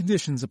 Terms and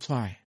conditions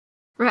apply.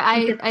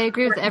 Right, I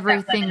agree with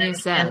everything you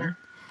said.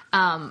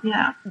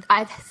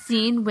 I've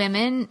seen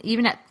women,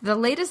 even at the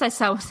latest I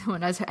saw was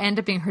when I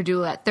ended up being her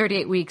doula at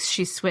 38 weeks,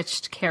 she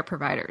switched care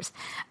providers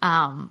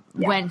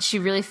when she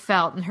really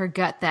felt in her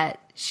gut that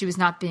she was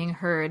not being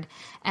heard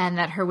and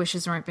that her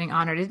wishes weren't being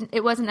honored.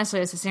 It wasn't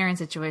necessarily a cesarean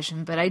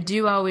situation, but I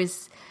do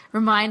always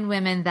remind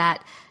women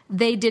that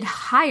they did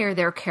hire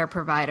their care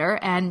provider.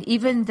 And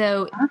even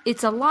though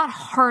it's a lot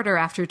harder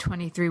after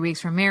 23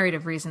 weeks for a myriad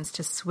of reasons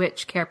to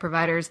switch care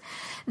providers,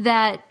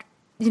 that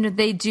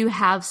they do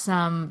have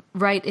some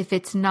right if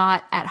it's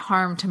not at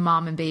harm to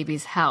mom and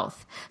baby's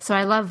health. So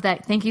I love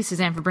that. Thank you,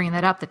 Suzanne, for bringing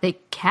that up, that they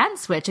can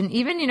switch. And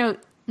even,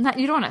 not,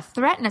 you don't want to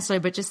threaten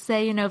necessarily, but just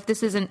say, if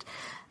this isn't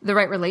the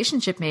right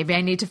relationship, maybe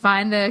I need to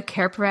find the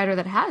care provider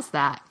that has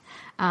that.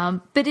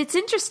 But it's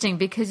interesting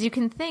because you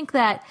can think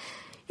that,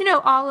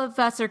 all of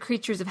us are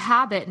creatures of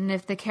habit. And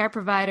if the care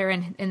provider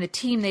and the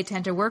team they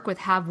tend to work with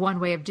have one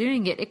way of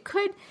doing it, it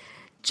could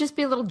just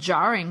be a little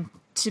jarring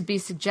to be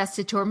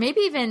suggested to, or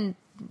maybe they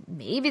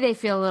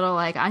feel a little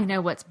like, I know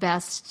what's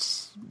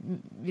best.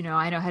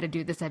 I know how to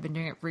do this. I've been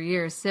doing it for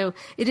years. So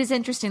it is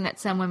interesting that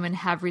some women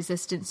have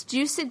resistance. Do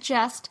you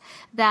suggest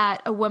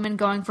that a woman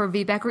going for a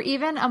VBAC or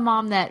even a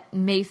mom that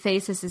may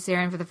face a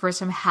cesarean for the first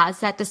time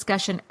has that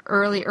discussion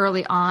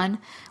early on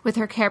with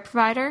her care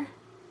provider?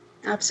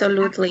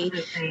 Absolutely.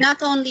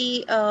 Not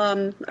only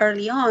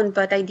early on,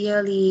 but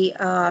ideally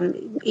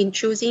in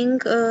choosing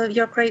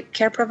your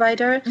care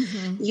provider,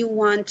 you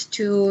want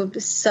to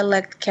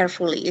select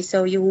carefully.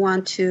 So you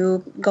want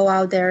to go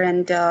out there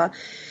and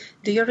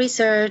do your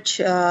research,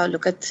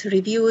 look at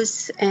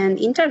reviews, and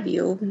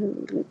interview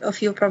a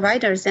few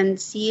providers and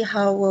see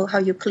how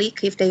you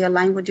click, if they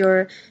align with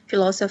your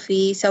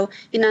philosophy. So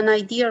in an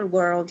ideal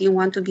world, you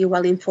want to be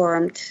well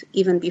informed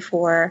even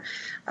before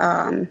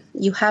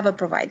you have a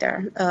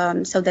provider,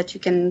 so that you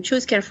can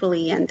choose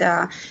carefully and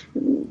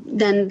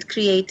then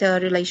create a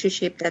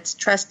relationship that's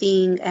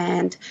trusting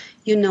and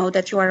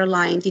that you are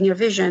aligned in your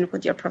vision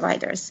with your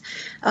providers.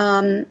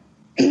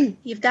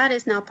 If that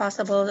is not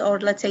possible, or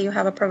let's say you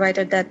have a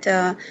provider that,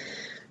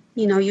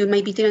 you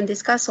maybe didn't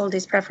discuss all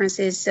these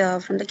preferences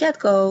from the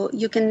get-go,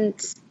 you can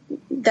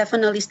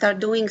definitely start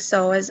doing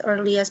so as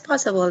early as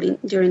possible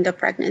during the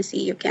pregnancy.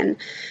 You can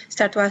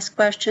start to ask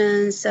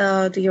questions,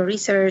 do your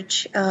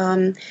research,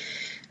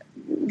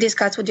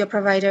 discuss with your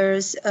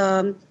providers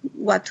are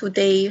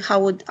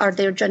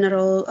their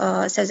general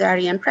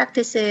cesarean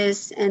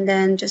practices, and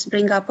then just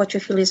bring up what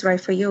you feel is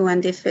right for you.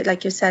 And if,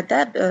 like you said,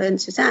 Deb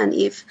and Suzanne,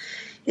 if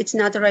it's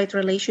not the right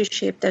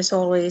relationship, there's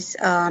always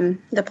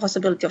the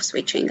possibility of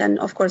switching. And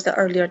of course, the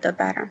earlier, the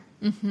better.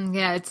 Mm-hmm.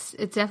 Yeah, it's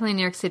definitely in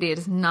New York City. It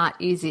is not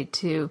easy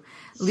to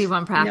leave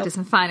one practice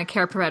and find a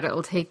care provider that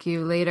will take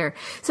you later.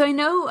 So I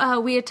know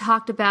we had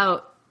talked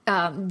about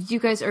you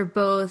guys are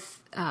both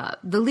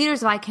the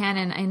leaders of ICAN,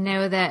 and I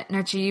know that,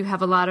 Nurchi, you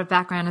have a lot of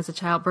background as a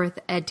childbirth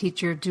ed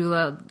teacher,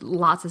 doula,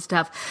 lots of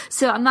stuff.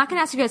 So I'm not going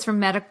to ask you guys for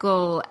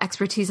medical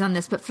expertise on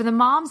this, but for the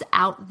moms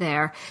out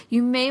there,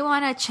 you may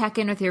want to check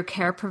in with your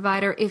care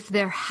provider if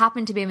there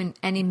happen to be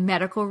any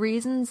medical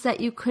reasons that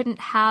you couldn't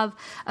have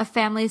a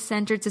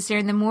family-centered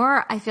cesarean. The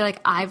more I feel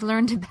like I've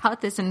learned about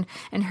this and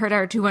heard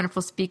our two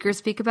wonderful speakers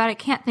speak about it, I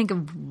can't think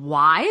of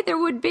why there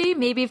would be.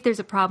 Maybe if there's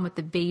a problem with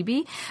the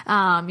baby,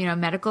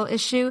 medical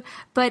issue,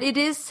 but it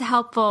is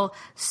helpful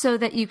so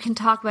that you can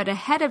talk about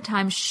ahead of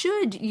time.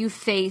 Should you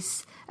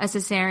face a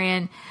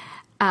cesarean,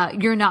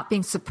 you're not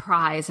being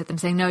surprised at them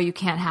saying, no, you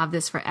can't have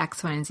this for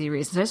X, Y, and Z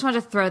reasons. I just want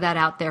to throw that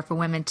out there for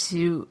women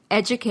to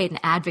educate and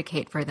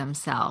advocate for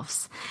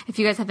themselves. If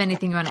you guys have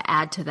anything you want to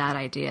add to that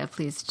idea,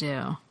 please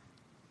do.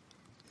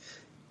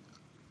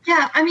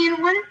 Yeah, I mean,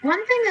 one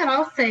thing that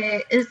I'll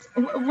say is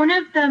one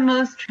of the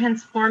most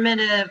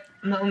transformative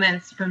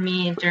moments for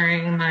me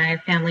during my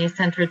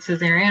family-centered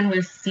cesarean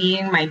was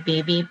seeing my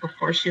baby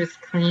before she was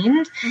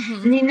cleaned.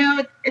 Mm-hmm.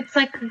 And it's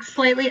like a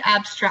slightly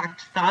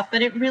abstract thought,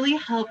 but it really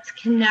helped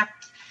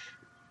connect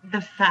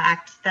the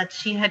fact that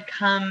she had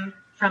come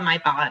from my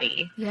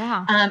body.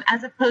 Yeah.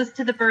 As opposed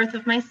to the birth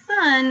of my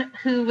son,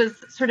 who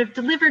was sort of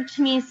delivered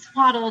to me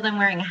swaddled and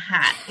wearing a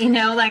hat.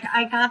 Like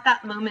I got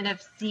that moment of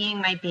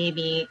seeing my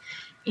baby,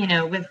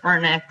 with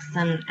vernix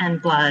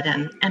and blood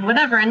and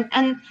whatever.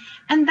 And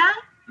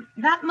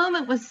that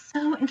moment was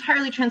so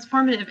entirely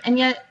transformative. And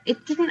yet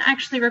it didn't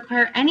actually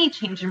require any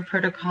change in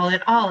protocol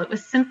at all. It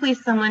was simply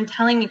someone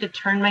telling me to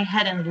turn my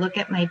head and look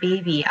at my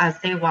baby as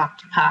they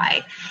walked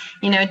by.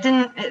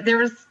 There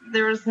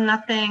was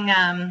nothing,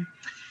 I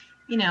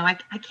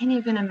can't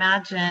even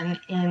imagine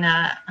in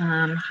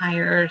a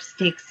higher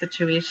stakes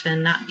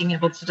situation, not being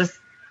able to just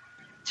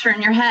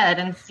turn your head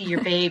and see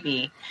your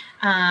baby.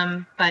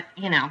 But,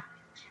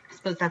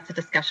 I suppose that's a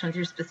discussion with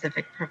your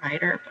specific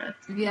provider. But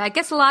yeah, I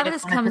guess a lot of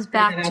this comes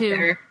back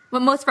to,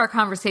 most of our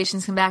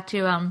conversations come back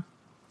to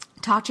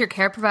talk to your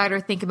care provider,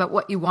 think about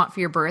what you want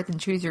for your birth, and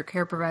choose your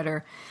care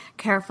provider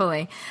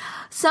carefully.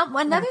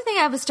 Another thing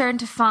I was starting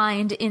to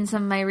find in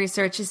some of my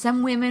research is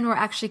some women were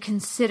actually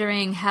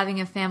considering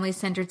having a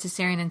family-centered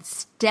cesarean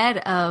instead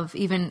of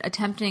even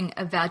attempting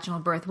a vaginal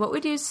birth. What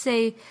would you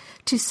say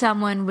to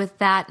someone with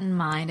that in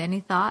mind?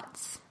 Any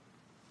thoughts?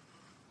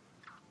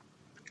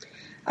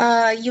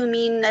 You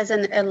mean as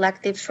an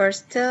elective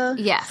first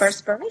Yes.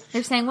 first birth?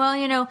 They're saying,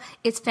 well,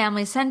 it's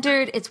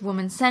family-centered, it's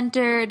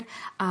woman-centered.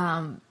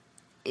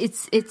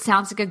 It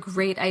sounds like a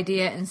great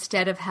idea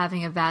instead of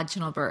having a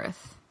vaginal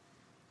birth.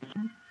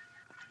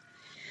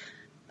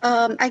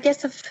 I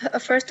guess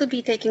first would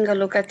be taking a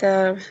look at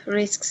the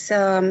risks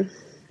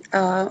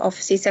of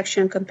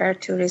C-section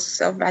compared to risks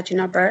of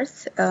vaginal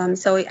birth.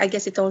 So I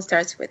guess it all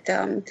starts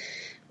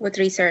with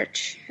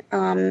research.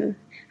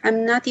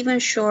 I'm not even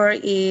sure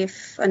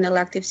if an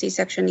elective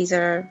C-section is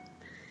an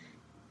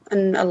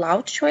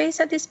allowed choice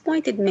at this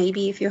point. It may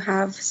be if you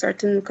have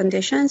certain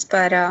conditions,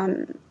 but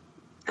I'm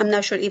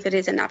not sure if it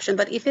is an option.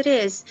 But if it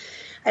is,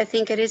 I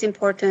think it is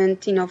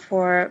important,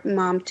 for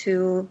mom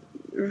to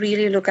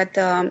really look at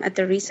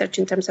the research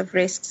in terms of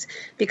risks,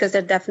 because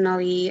they're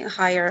definitely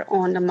higher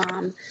on the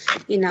mom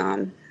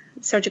in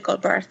surgical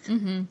birth.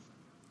 Mm-hmm.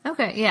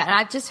 Okay, yeah.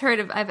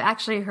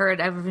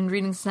 And I've been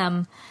reading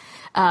some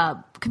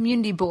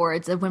community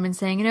boards of women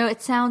saying,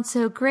 it sounds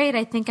so great.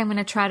 I think I'm going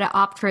to try to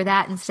opt for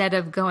that instead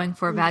of going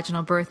for a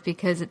vaginal birth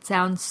because it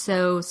sounds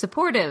so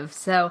supportive.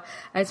 So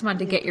I just wanted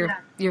to get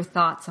your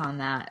thoughts on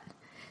that.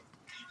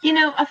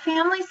 A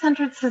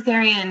family-centered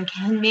cesarean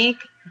can make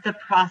the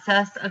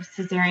process of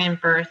cesarean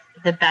birth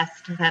the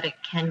best that it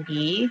can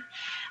be.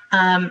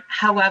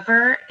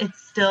 However, it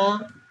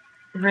still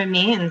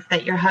remains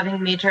that you're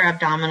having major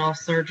abdominal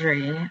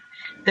surgery.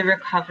 The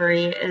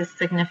recovery is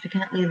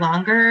significantly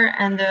longer,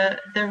 and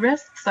the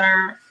risks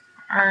are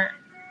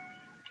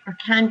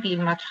can be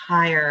much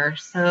higher.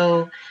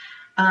 So,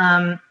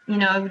 I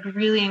would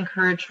really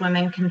encourage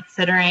women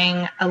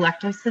considering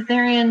elective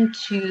cesarean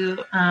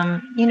to,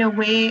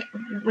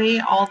 weigh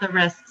all the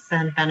risks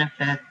and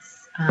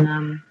benefits,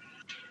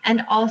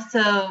 and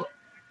also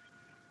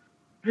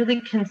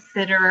really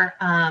consider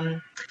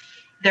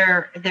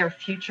their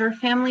future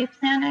family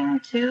planning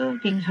too,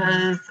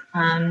 because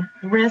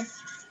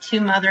risks to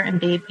mother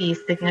and baby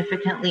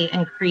significantly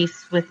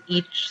increase with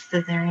each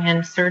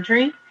cesarean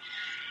surgery.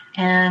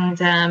 And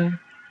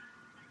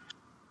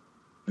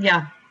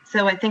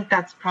so I think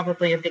that's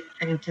probably a big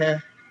thing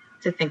to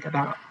think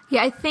about.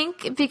 Yeah, I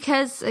think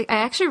because I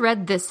actually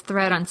read this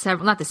thread on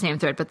several, not the same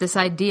thread, but this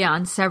idea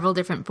on several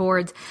different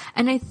boards.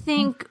 And I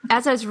think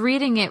as I was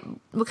reading it,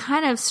 what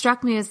kind of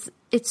struck me is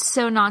it's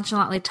so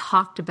nonchalantly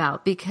talked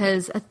about,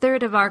 because a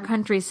third of our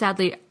country,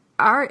 sadly,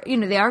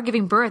 they are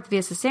giving birth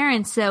via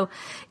cesarean. So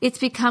it's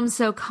become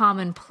so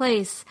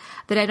commonplace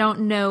that I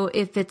don't know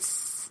if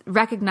it's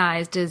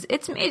recognized as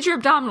it's major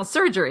abdominal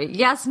surgery.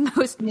 Yes,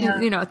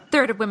 a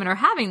third of women are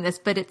having this,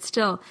 but it's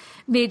still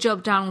major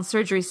abdominal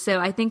surgery. So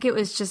I think it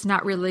was just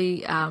not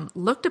really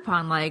looked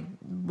upon like,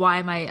 why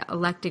am I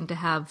electing to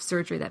have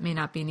surgery that may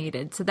not be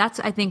needed? So that's,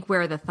 I think,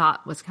 where the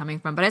thought was coming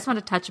from. But I just want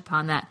to touch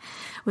upon that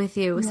with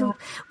you. Yeah. So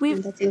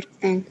that's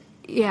interesting.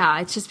 Yeah,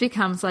 it just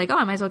becomes like,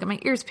 I might as well get my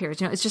ears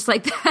pierced. It's just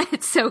like that.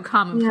 It's so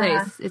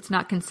commonplace. Yeah. It's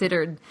not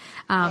considered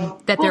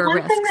that there are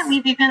risks. One thing that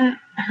we've even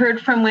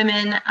heard from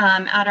women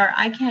at our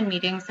ICANN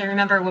meetings, I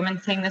remember a woman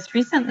saying this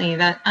recently,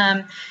 that,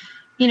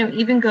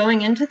 even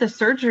going into the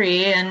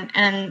surgery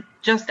and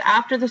just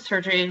after the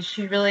surgery,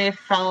 she really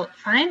felt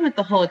fine with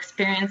the whole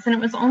experience. And it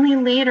was only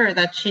later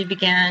that she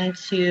began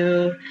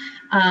to,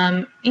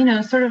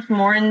 sort of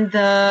mourn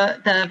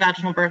the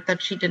vaginal birth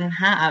that she didn't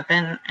have.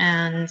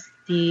 And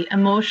the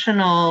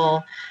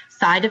emotional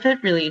side of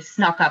it really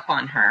snuck up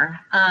on her.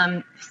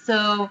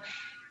 So,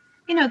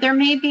 there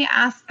may be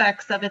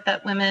aspects of it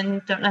that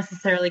women don't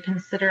necessarily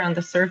consider on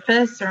the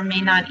surface, or may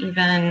not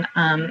even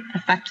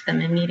affect them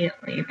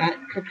immediately. That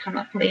could come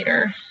up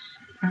later.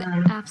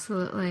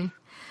 Absolutely.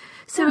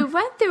 So we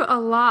went through a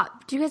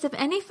lot. Do you guys have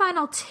any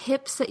final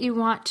tips that you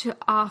want to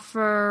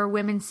offer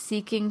women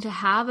seeking to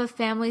have a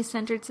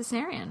family-centered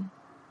cesarean?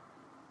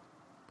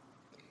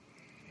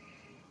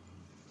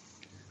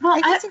 Well,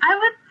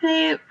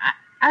 I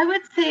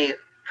would say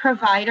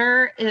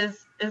provider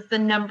is the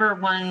number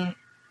one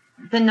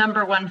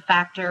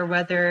factor,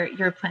 whether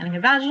you're planning a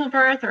vaginal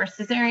birth or a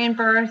cesarean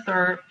birth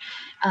or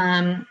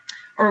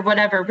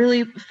whatever.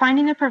 Really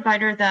finding a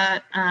provider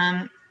that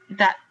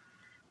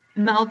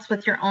melds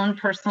with your own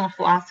personal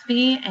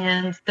philosophy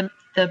and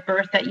the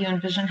birth that you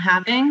envision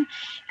having,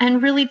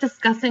 and really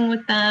discussing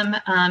with them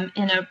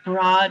in a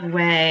broad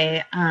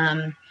way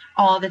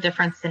all the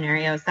different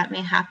scenarios that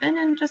may happen,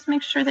 and just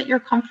make sure that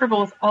you're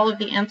comfortable with all of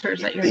the answers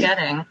that you're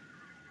getting.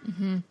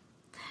 Mm-hmm.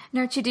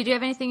 Narchi, did you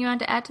have anything you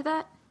wanted to add to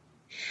that?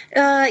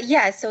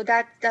 Yeah, so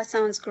that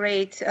sounds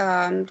great,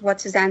 what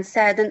Suzanne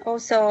said. And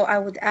also I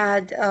would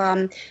add,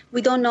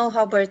 we don't know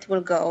how birth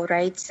will go,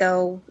 right?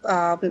 So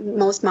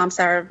most moms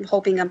are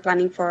hoping and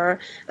planning for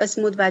a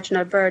smooth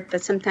vaginal birth,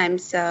 but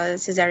sometimes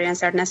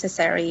cesareans are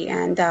necessary.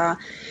 And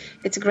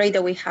it's great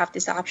that we have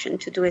this option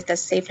to do it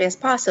as safely as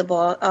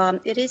possible.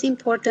 It is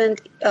important,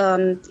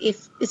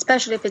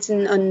 especially if it's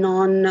in a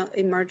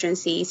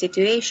non-emergency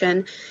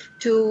situation,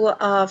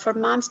 for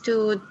moms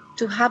to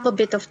have a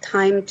bit of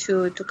time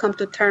to come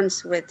to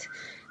terms with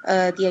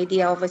the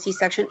idea of a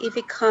C-section if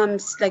it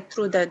comes like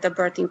through the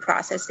birthing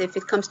process. If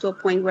it comes to a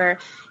point where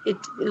it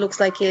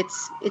looks like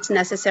it's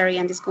necessary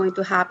and it's going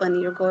to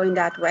happen, you're going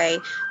that way,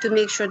 to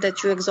make sure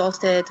that you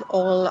exhausted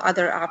all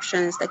other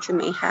options that you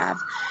may have.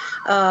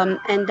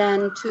 And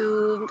then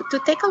to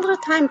take a little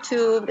time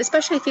to,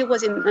 especially if it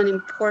was an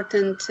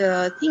important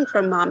thing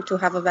for mom to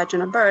have a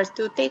vaginal birth,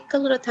 to take a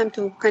little time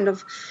to kind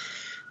of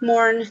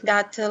mourn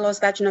that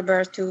lost vaginal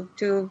birth,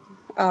 to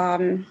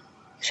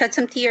shed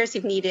some tears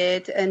if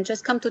needed, and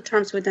just come to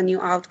terms with the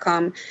new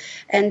outcome.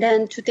 And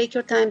then to take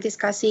your time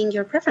discussing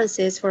your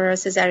preferences for a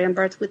cesarean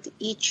birth with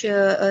each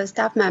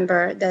staff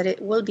member that it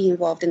will be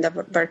involved in the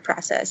birth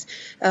process.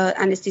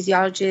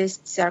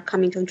 Anesthesiologists are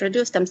coming to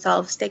introduce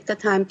themselves. Take the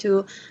time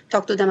to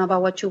talk to them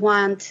about what you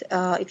want,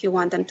 if you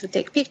want them to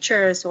take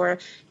pictures, or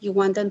you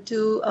want them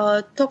to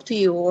talk to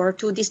you, or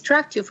to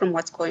distract you from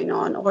what's going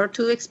on, or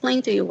to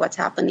explain to you what's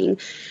happening,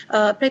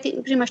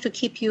 pretty much to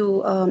keep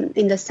you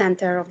in the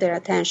center of their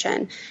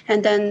attention.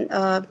 And then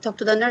talk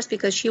to the nurse,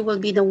 because she will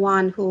be the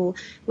one who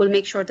will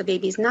make sure the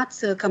baby is not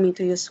coming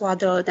to you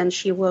swaddled, and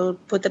she will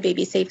put the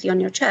baby safely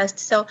on your chest.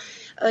 So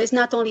it's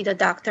not only the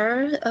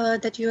doctor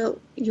that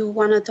you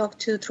want to talk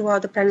to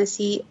throughout the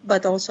pregnancy,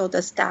 but also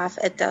the staff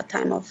at the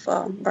time of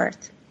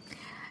birth.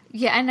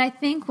 Yeah, and I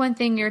think one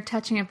thing you're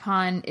touching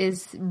upon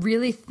is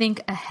really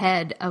think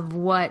ahead of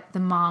what the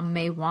mom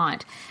may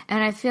want.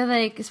 And I feel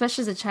like,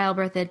 especially as a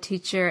childbirth ed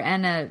teacher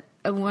and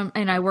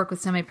and I work with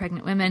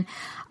semi-pregnant women,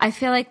 I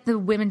feel like the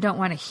women don't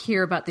want to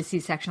hear about the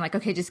C-section. Like,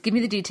 okay, just give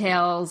me the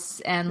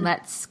details and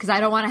because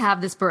I don't want to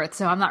have this birth,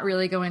 so I'm not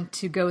really going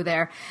to go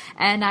there.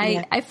 And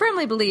I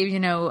firmly believe,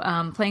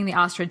 playing the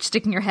ostrich,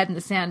 sticking your head in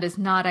the sand is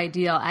not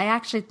ideal. I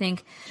actually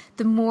think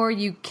the more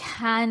you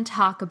can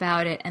talk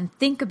about it and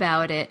think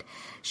about it,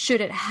 should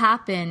it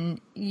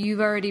happen, you've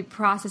already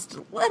processed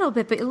a little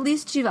bit, but at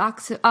least you've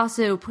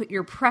also put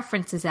your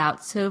preferences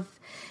out. So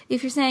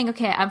if you're saying,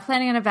 okay, I'm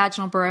planning on a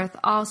vaginal birth,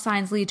 all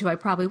signs lead to I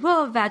probably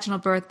will have a vaginal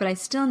birth, but I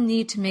still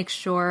need to make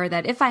sure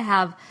that if I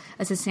have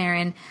a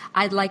cesarean,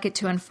 I'd like it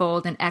to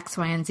unfold in X,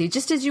 Y, and Z,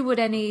 just as you would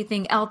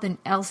anything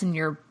else in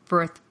your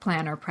birth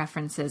plan or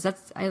preferences.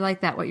 I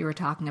like that, what you were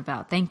talking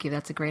about. Thank you.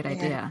 That's a great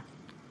idea.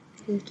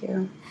 Thank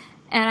you.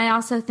 And I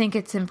also think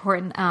it's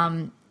important,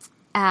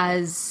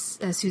 as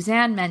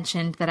Suzanne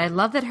mentioned, that I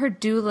love that her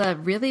doula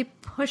really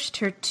pushed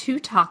her to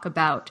talk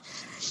about,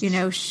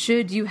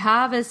 should you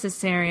have a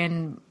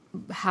cesarean,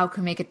 how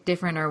can make it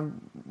different, or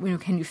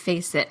can you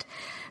face it?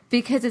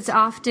 Because it's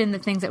often the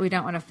things that we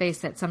don't want to face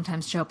that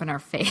sometimes show up in our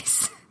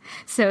face.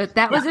 So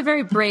that was a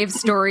very brave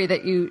story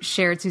that you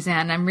shared,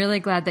 Suzanne. I'm really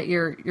glad that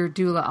your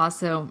doula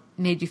also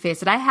made you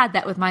face it. I had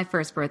that with my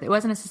first birth. It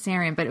wasn't a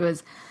cesarean, but it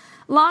was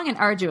long and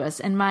arduous.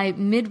 And my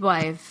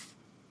midwife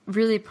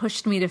really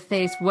pushed me to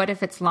face, what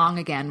if it's long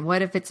again?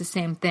 What if it's the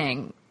same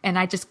thing? And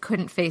I just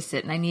couldn't face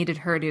it. And I needed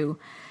her to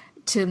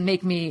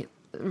make me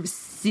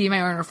see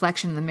my own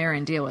reflection in the mirror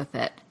and deal with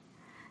it.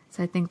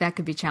 So I think that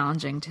could be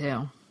challenging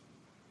too.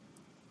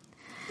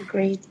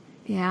 Agreed.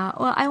 Yeah.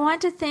 Well, I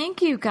want to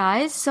thank you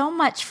guys so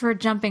much for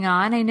jumping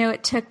on. I know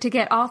it took to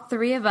get all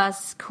three of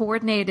us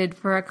coordinated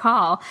for a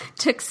call.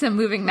 Took some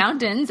moving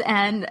mountains,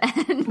 and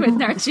with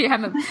Narchi,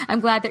 I'm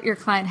glad that your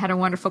client had a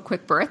wonderful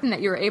quick birth and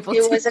that you were able to.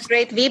 It was a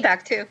great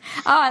VBAC too.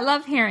 Oh, I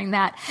love hearing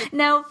that.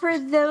 Now, for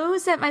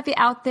those that might be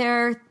out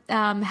there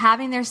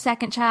having their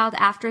second child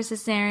after a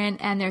cesarean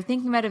and they're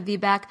thinking about a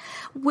VBAC,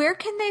 where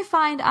can they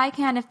find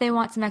ICAN if they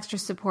want some extra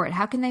support?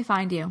 How can they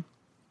find you?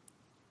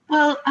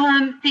 Well,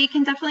 they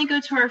can definitely go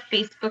to our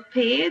Facebook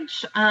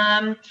page.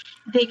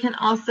 They can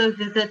also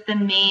visit the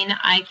main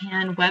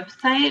ICAN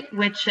website,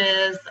 which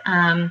is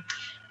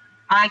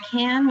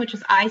ICAN, which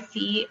is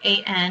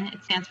ICAN.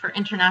 It stands for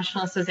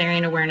International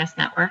Cesarean Awareness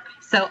Network.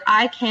 So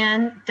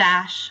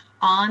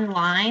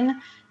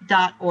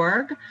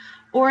ICAN-online.org,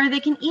 or they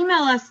can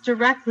email us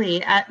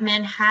directly at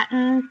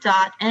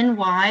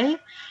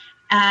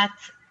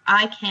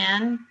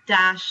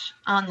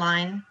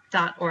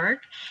manhattan.ny@ican-online.org.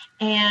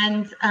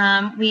 And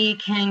we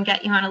can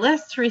get you on a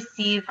list to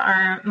receive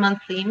our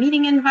monthly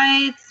meeting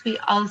invites. We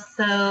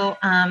also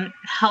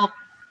help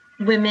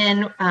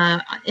women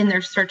in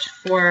their search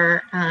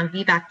for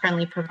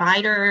VBAC-friendly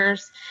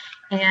providers,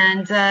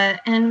 and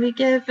we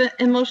give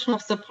emotional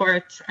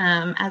support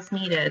as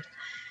needed.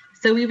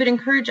 So we would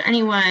encourage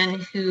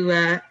anyone who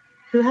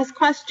has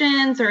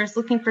questions or is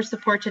looking for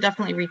support to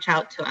definitely reach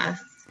out to us.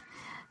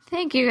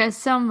 Thank you guys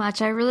so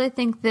much. I really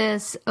think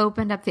this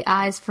opened up the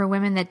eyes for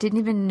women that didn't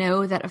even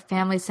know that a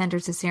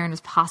family-centered cesarean was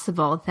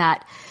possible,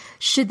 that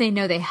should they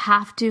know they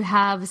have to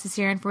have a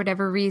cesarean for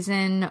whatever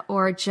reason,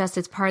 or just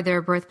it's part of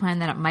their birth plan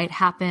that it might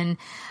happen,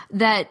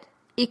 that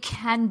it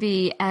can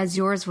be, as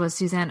yours was,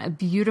 Suzanne, a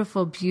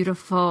beautiful,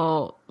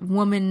 beautiful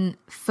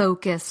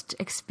woman-focused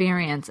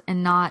experience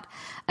and not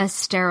a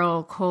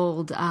sterile,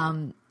 cold,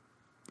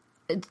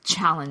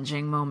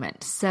 challenging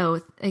moment.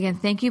 So again,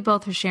 thank you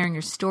both for sharing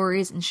your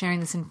stories and sharing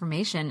this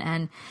information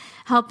and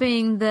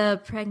helping the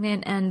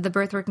pregnant and the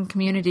birth working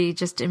community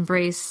just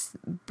embrace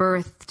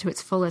birth to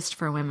its fullest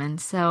for women.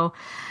 So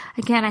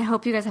again, I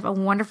hope you guys have a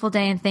wonderful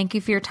day and thank you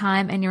for your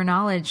time and your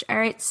knowledge. All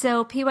right.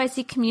 So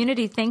PYC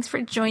community, thanks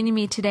for joining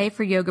me today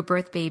for Yoga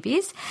Birth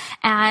Babies.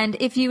 And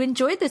if you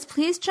enjoyed this,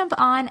 please jump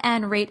on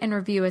and rate and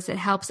review us. It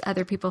helps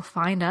other people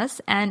find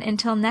us. And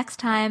until next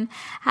time,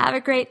 have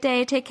a great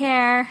day. Take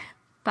care.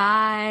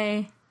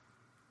 Bye.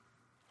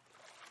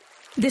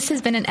 This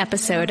has been an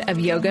episode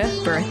of Yoga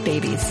Birth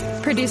Babies,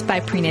 produced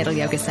by Prenatal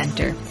Yoga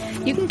Center.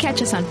 You can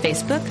catch us on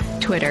Facebook,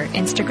 Twitter,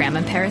 Instagram,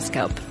 and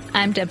Periscope.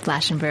 I'm Deb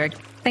Flaschenberg.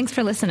 Thanks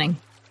for listening.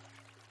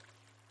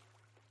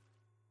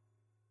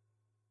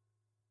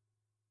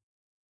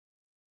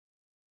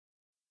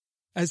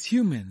 As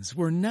humans,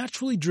 we're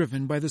naturally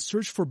driven by the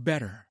search for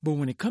better. But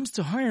when it comes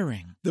to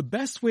hiring, the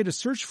best way to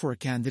search for a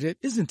candidate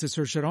isn't to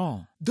search at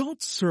all.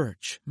 Don't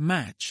search,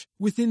 match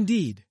with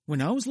Indeed.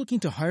 When I was looking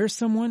to hire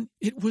someone,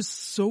 it was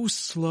so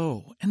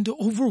slow and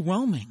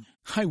overwhelming.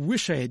 I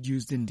wish I had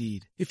used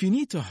Indeed. If you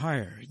need to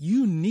hire,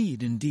 you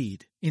need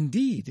Indeed.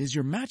 Indeed is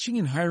your matching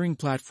and hiring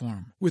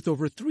platform with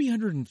over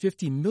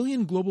 350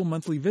 million global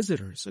monthly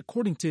visitors,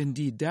 according to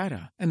Indeed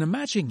data, and a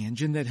matching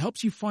engine that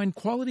helps you find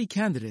quality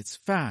candidates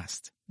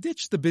fast.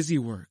 Ditch the busy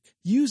work.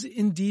 Use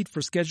Indeed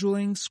for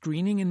scheduling,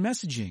 screening, and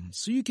messaging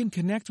so you can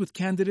connect with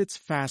candidates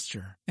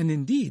faster. And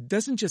Indeed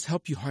doesn't just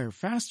help you hire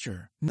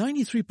faster.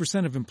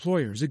 93% of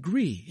employers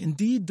agree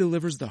Indeed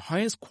delivers the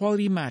highest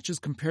quality matches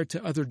compared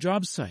to other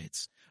job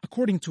sites,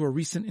 according to a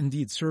recent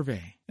Indeed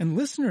survey. And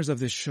listeners of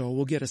this show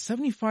will get a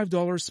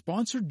 $75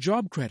 sponsored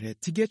job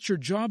credit to get your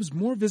jobs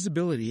more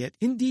visibility at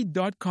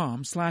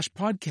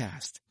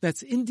Indeed.com/podcast.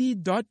 That's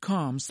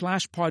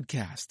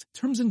Indeed.com/podcast.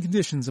 Terms and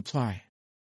conditions apply.